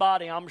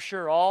somebody, I'm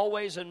sure,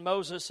 always in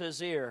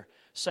Moses' ear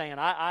saying,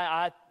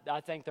 I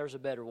think there's a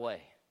better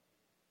way.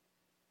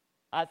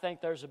 I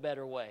think there's a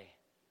better way.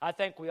 I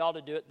think we ought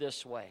to do it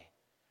this way.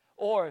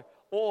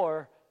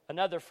 Or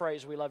another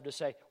phrase we love to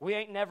say, we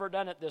ain't never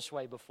done it this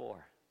way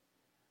before.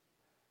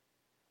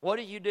 What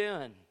are you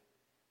doing?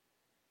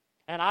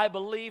 And I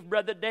believe,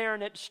 Brother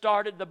Darren, it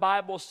started, the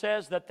Bible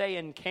says, that they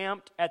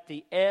encamped at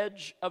the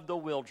edge of the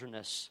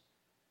wilderness.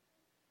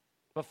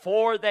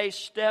 Before they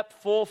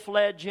stepped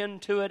full-fledged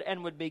into it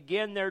and would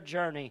begin their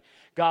journey,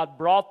 God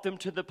brought them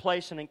to the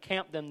place and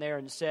encamped them there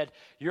and said,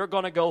 you're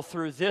going to go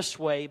through this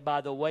way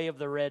by the way of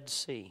the Red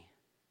Sea.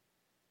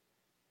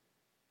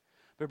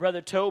 But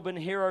Brother Tobin,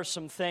 here are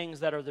some things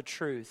that are the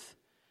truth.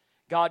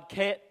 God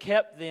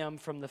kept them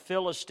from the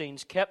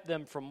Philistines, kept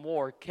them from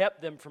war,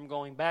 kept them from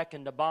going back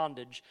into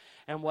bondage.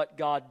 And what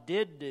God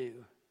did do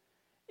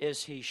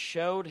is He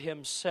showed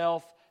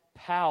Himself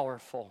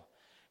powerful.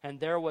 And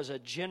there was a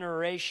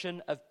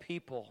generation of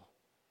people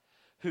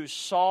who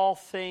saw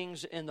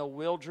things in the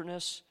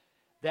wilderness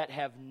that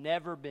have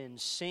never been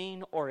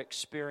seen or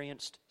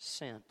experienced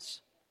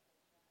since.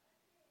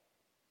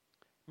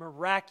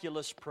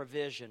 Miraculous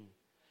provision,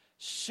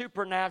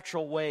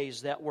 supernatural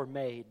ways that were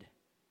made.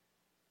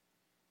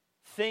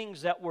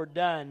 Things that were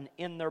done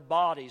in their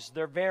bodies,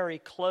 their very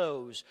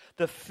clothes,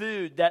 the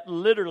food that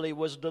literally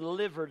was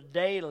delivered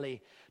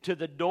daily to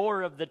the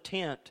door of the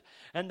tent.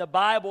 And the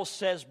Bible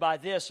says by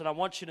this, and I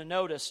want you to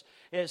notice,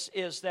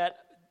 is that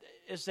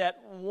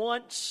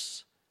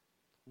once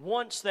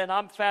then,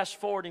 I'm fast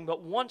forwarding,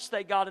 but once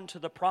they got into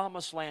the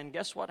promised land,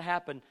 guess what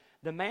happened?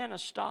 The manna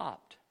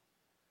stopped.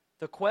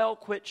 The quail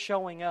quit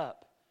showing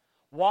up.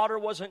 Water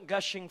wasn't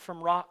gushing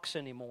from rocks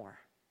anymore.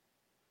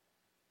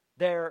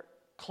 Their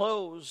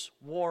clothes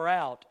wore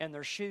out and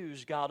their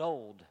shoes got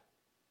old.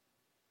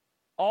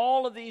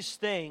 All of these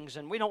things,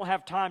 and we don't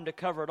have time to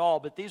cover it all,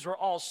 but these were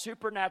all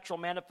supernatural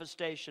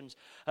manifestations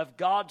of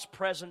God's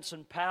presence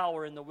and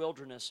power in the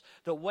wilderness.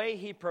 The way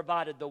He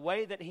provided, the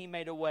way that He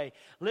made a way.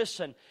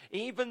 Listen,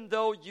 even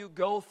though you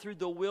go through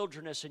the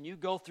wilderness and you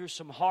go through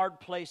some hard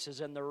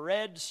places and the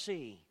Red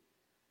Sea,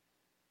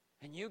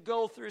 and you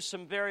go through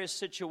some various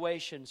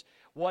situations,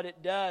 what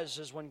it does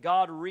is when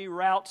God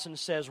reroutes and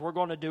says, we're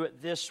going to do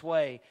it this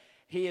way,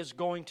 He is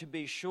going to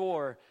be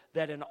sure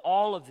that in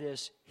all of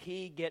this,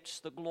 He gets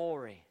the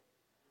glory.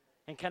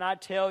 And can I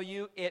tell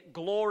you, it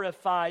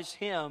glorifies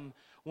Him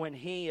when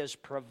He is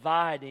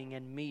providing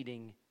and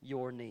meeting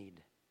your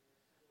need,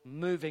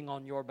 moving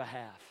on your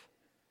behalf,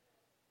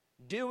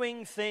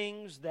 doing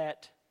things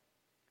that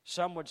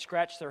some would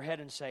scratch their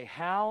head and say,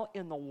 how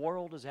in the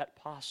world is that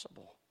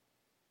possible?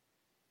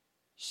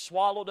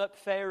 Swallowed up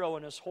Pharaoh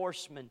and his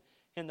horsemen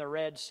in the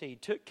Red Sea,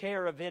 took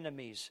care of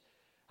enemies.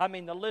 I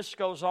mean, the list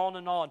goes on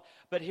and on.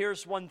 But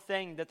here's one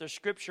thing that the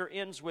Scripture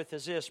ends with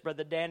is this.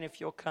 Brother Dan,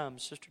 if you'll come.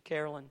 Sister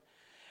Carolyn.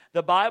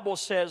 The Bible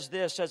says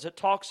this as it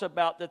talks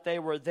about that they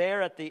were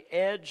there at the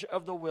edge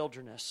of the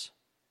wilderness.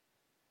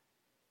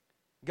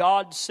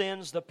 God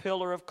sends the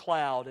pillar of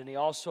cloud, and He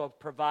also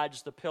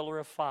provides the pillar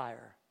of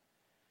fire.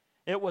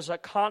 It was a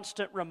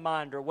constant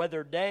reminder,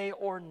 whether day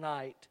or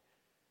night,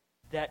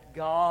 that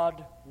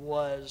God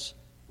was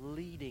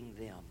leading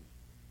them,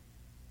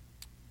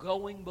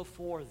 going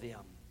before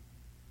them,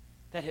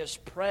 that His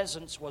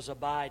presence was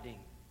abiding,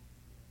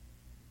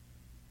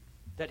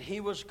 that He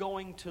was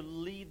going to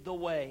lead the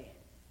way.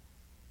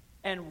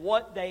 And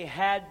what they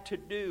had to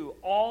do,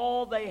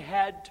 all they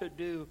had to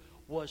do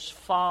was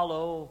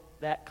follow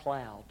that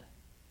cloud,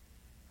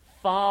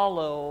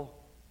 follow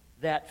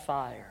that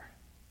fire.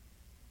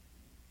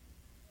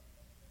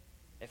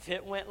 If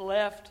it went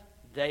left,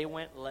 they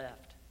went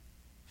left.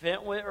 If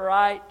it went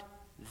right,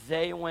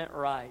 they went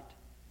right.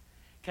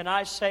 Can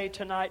I say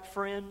tonight,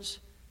 friends,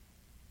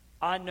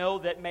 I know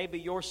that maybe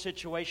your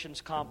situation's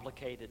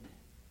complicated.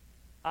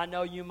 I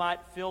know you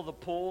might feel the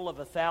pull of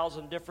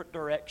 1,000 different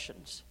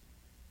directions.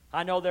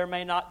 I know there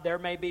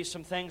may be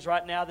some things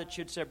right now that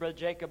you'd say, Brother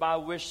Jacob, I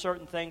wish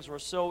certain things were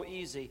so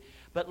easy.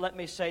 But let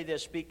me say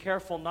this, be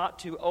careful not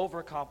to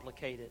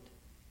overcomplicate it.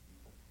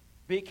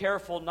 Be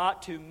careful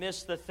not to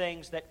miss the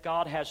things that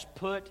God has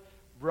put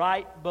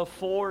right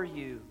before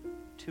you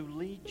to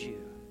lead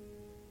you.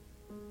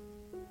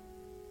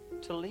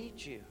 To lead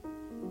you.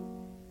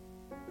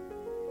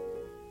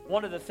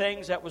 One of the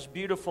things that was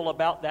beautiful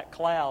about that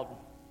cloud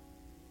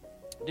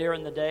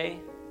during the day,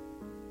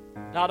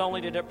 not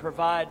only did it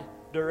provide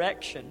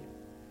direction,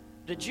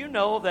 did you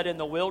know that in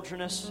the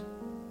wilderness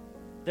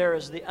there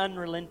is the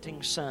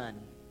unrelenting sun?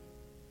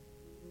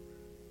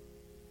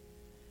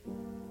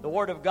 The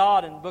Word of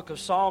God in the book of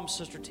Psalms,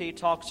 Sister T,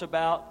 talks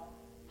about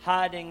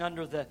hiding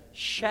under the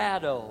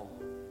shadow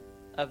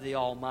of the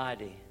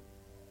Almighty.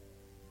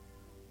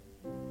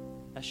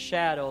 A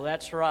shadow,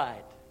 that's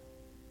right.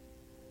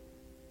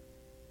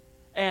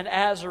 And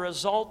as a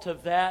result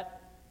of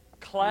that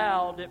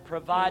cloud, it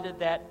provided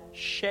that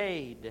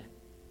shade.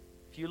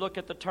 If you look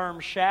at the term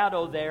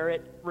shadow there,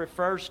 it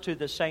refers to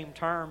the same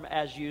term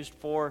as used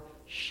for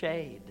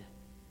shade.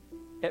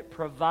 It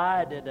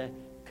provided a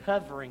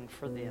covering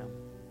for them.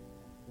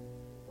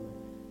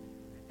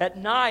 At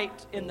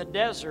night in the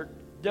desert,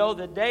 though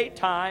the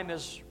daytime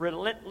is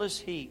relentless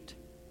heat,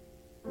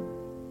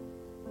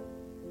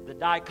 the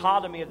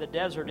dichotomy of the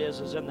desert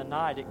is in the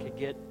night it could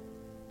get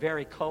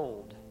very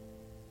cold,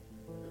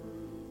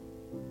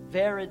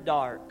 very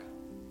dark.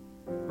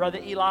 Brother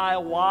Eli,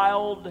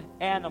 wild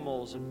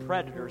animals and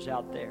predators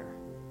out there.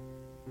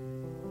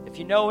 If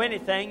you know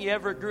anything, you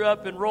ever grew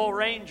up in Royal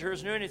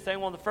Rangers, knew anything,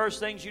 one of the first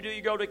things you do,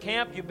 you go to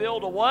camp, you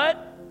build a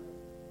what?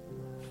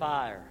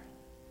 Fire.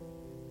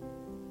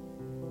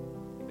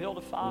 You build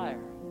a fire.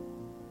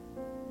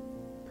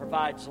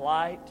 Provides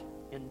light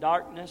in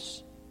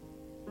darkness,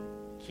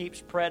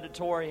 keeps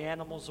predatory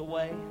animals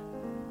away,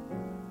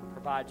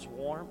 provides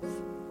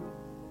warmth.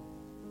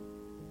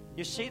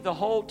 You see, the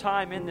whole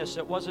time in this,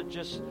 it wasn't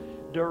just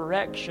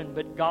direction,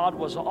 but God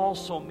was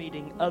also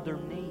meeting other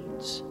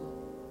needs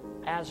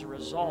as a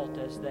result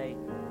as they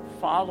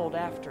followed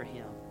after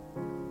Him.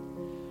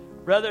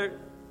 Brother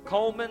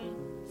Coleman,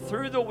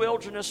 through the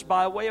wilderness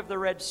by way of the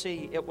Red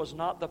Sea, it was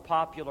not the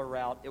popular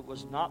route. It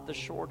was not the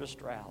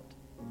shortest route.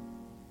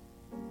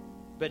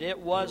 But it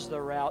was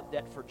the route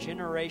that for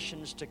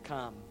generations to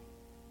come,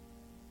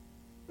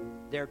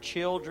 their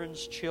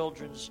children's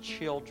children's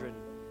children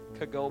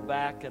could go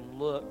back and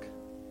look,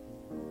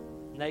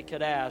 and they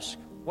could ask,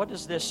 what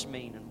does this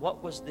mean? And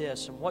what was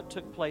this? And what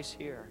took place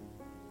here?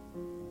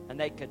 And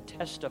they could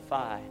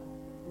testify.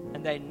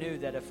 And they knew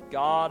that if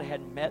God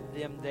had met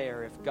them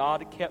there, if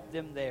God had kept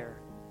them there,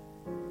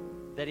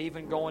 that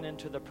even going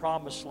into the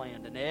promised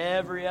land and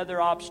every other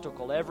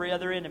obstacle, every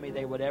other enemy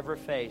they would ever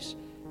face,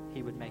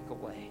 He would make a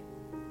way.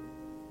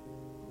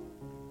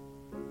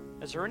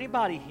 Is there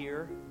anybody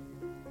here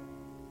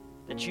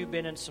that you've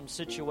been in some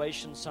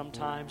situations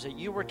sometimes that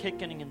you were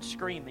kicking and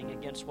screaming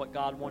against what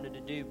God wanted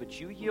to do, but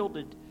you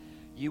yielded,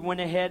 you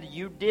went ahead,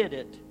 you did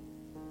it,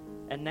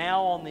 And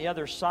now on the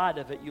other side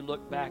of it, you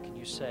look back and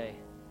you say,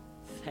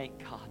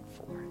 thank God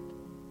for it.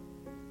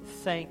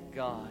 Thank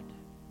God.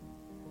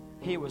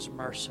 He was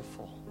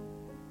merciful.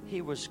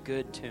 He was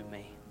good to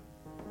me.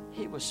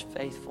 He was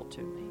faithful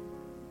to me.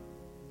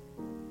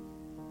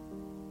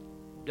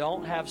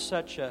 Don't have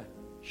such a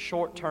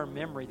short-term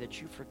memory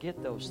that you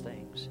forget those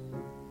things.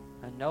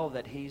 And know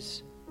that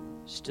He's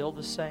still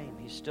the same.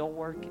 He's still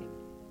working.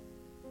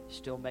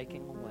 Still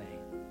making a way.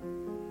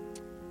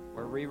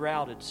 We're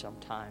rerouted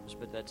sometimes,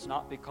 but that's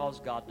not because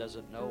God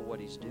doesn't know what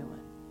He's doing.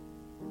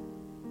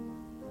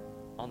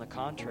 On the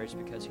contrary, it's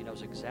because He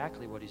knows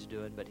exactly what He's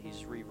doing, but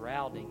He's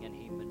rerouting and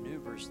He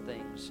maneuvers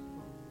things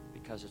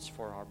because it's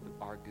for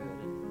our good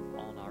and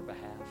on our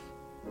behalf,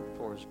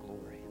 for His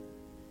glory.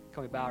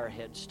 Can we bow our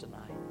heads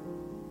tonight?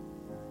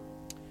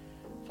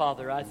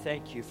 Father, I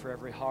thank You for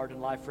every heart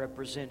and life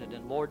represented.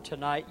 And Lord,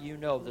 tonight You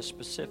know the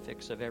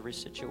specifics of every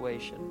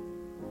situation.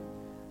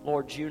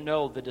 Lord, You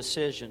know the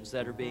decisions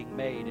that are being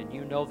made, and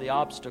You know the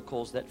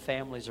obstacles that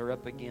families are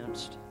up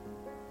against.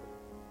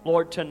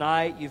 Lord,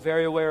 tonight You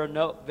very well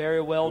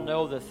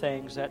know the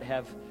things that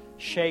have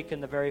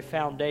shaken the very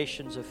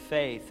foundations of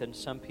faith in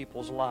some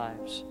people's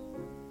lives.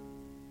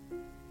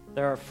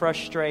 There are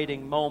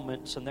frustrating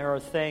moments, and there are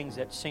things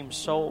that seem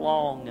so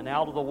long and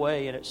out of the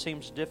way, and it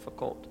seems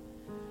difficult.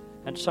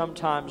 And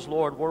sometimes,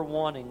 Lord,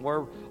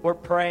 we're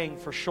praying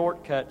for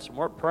shortcuts, and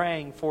we're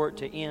praying for it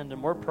to end,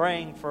 and we're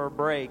praying for a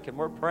break, and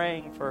we're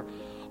praying for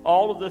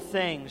all of the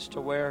things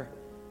to where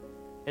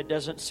it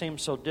doesn't seem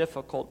so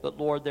difficult. But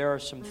Lord, there are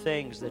some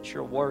things that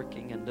You're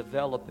working and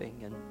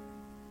developing and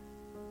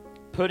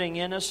putting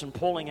in us and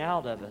pulling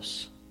out of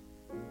us.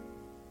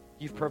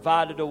 You've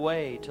provided a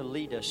way to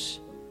lead us.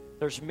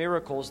 There's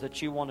miracles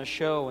that You want to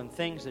show and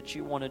things that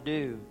You want to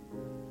do.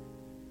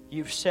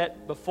 You've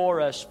set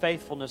before us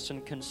faithfulness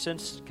and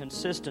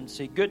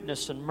consistency,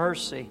 goodness and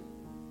mercy.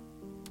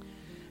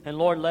 And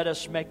Lord, let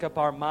us make up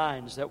our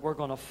minds that we're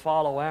going to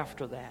follow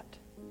after that.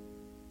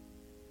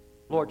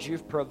 Lord,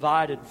 You've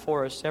provided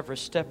for us every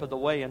step of the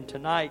way. And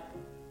tonight,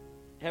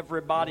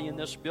 everybody in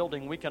this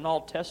building, we can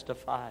all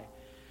testify.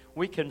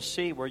 We can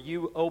see where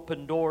You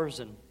opened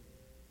doors and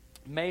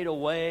made a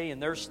way.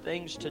 And there's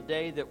things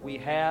today that we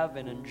have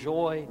and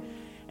enjoy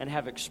and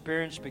have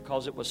experienced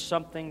because it was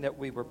something that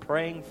we were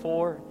praying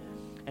for.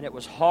 And it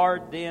was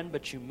hard then,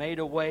 but You made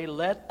a way.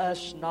 Let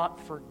us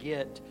not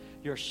forget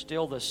You're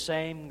still the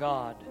same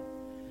God.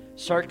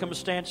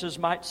 Circumstances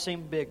might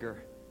seem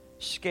bigger,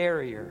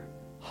 scarier,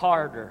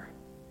 harder,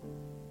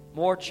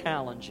 more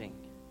challenging,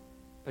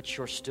 but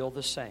You're still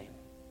the same.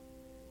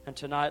 And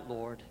tonight,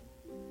 Lord,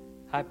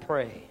 I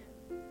pray,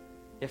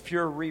 if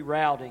You're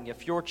rerouting,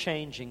 if You're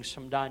changing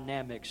some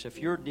dynamics, if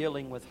You're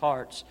dealing with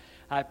hearts,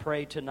 I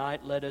pray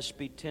tonight, let us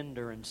be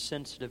tender and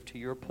sensitive to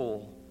Your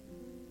pull,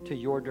 to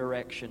Your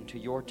direction, to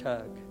Your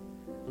tug.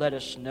 Let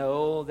us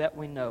know that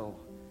we know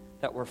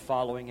that we're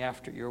following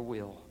after Your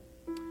will,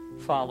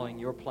 following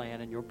Your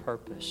plan and Your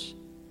purpose.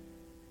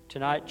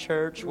 Tonight,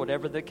 church,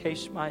 whatever the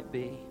case might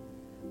be,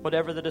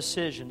 whatever the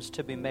decisions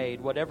to be made,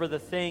 whatever the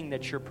thing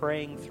that you're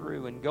praying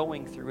through and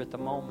going through at the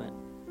moment,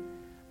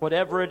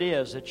 whatever it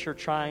is that you're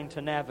trying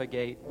to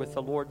navigate with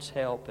the Lord's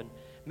help, and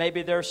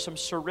maybe there's some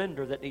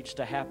surrender that needs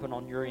to happen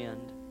on your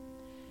end.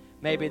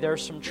 Maybe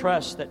there's some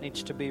trust that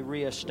needs to be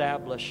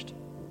reestablished.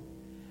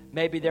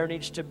 Maybe there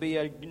needs to be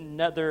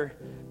another,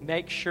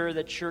 make sure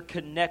that you're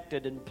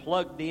connected and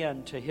plugged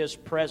in to His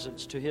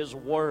presence, to His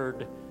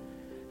Word,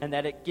 and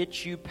that it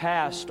gets you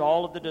past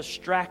all of the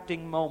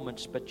distracting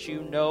moments, but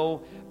you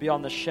know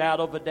beyond the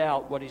shadow of a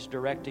doubt what He's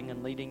directing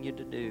and leading you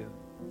to do.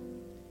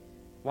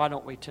 Why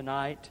don't we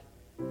tonight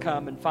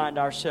come and find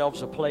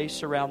ourselves a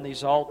place around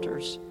these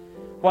altars?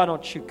 Why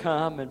don't you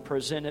come and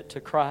present it to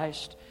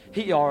Christ?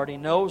 He already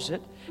knows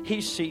it.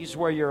 He sees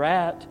where you're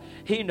at.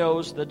 He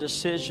knows the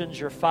decisions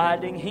you're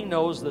fighting. He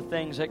knows the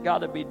things that got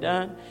to be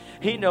done.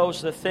 He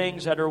knows the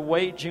things that are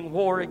waging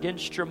war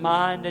against your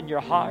mind and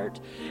your heart.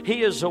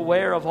 He is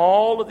aware of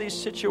all of these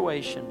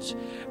situations.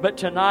 But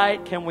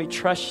tonight, can we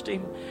trust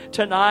Him?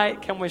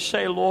 Tonight, can we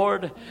say,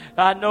 Lord,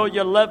 I know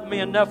You love me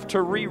enough to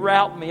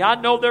reroute me. I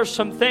know there's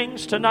some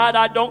things tonight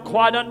I don't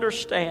quite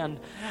understand.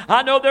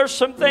 I know there's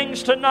some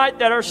things tonight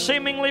that are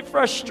seemingly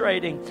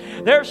frustrating.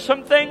 There's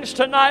some things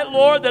tonight,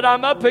 Lord, that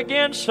I'm up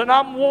against and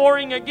I'm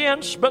warring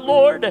against. But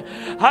Lord,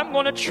 I'm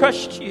going to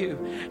trust You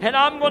and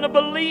I'm going to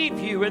believe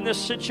You in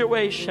this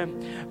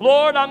situation.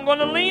 Lord, I'm going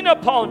to lean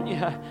upon You.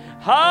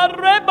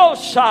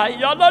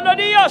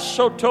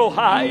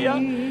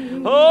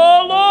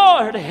 Oh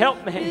Lord,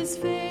 help me.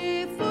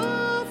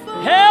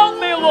 Help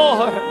me,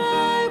 Lord.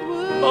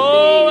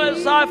 Oh,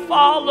 as I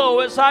follow,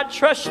 as I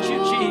trust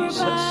You,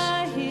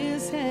 Jesus.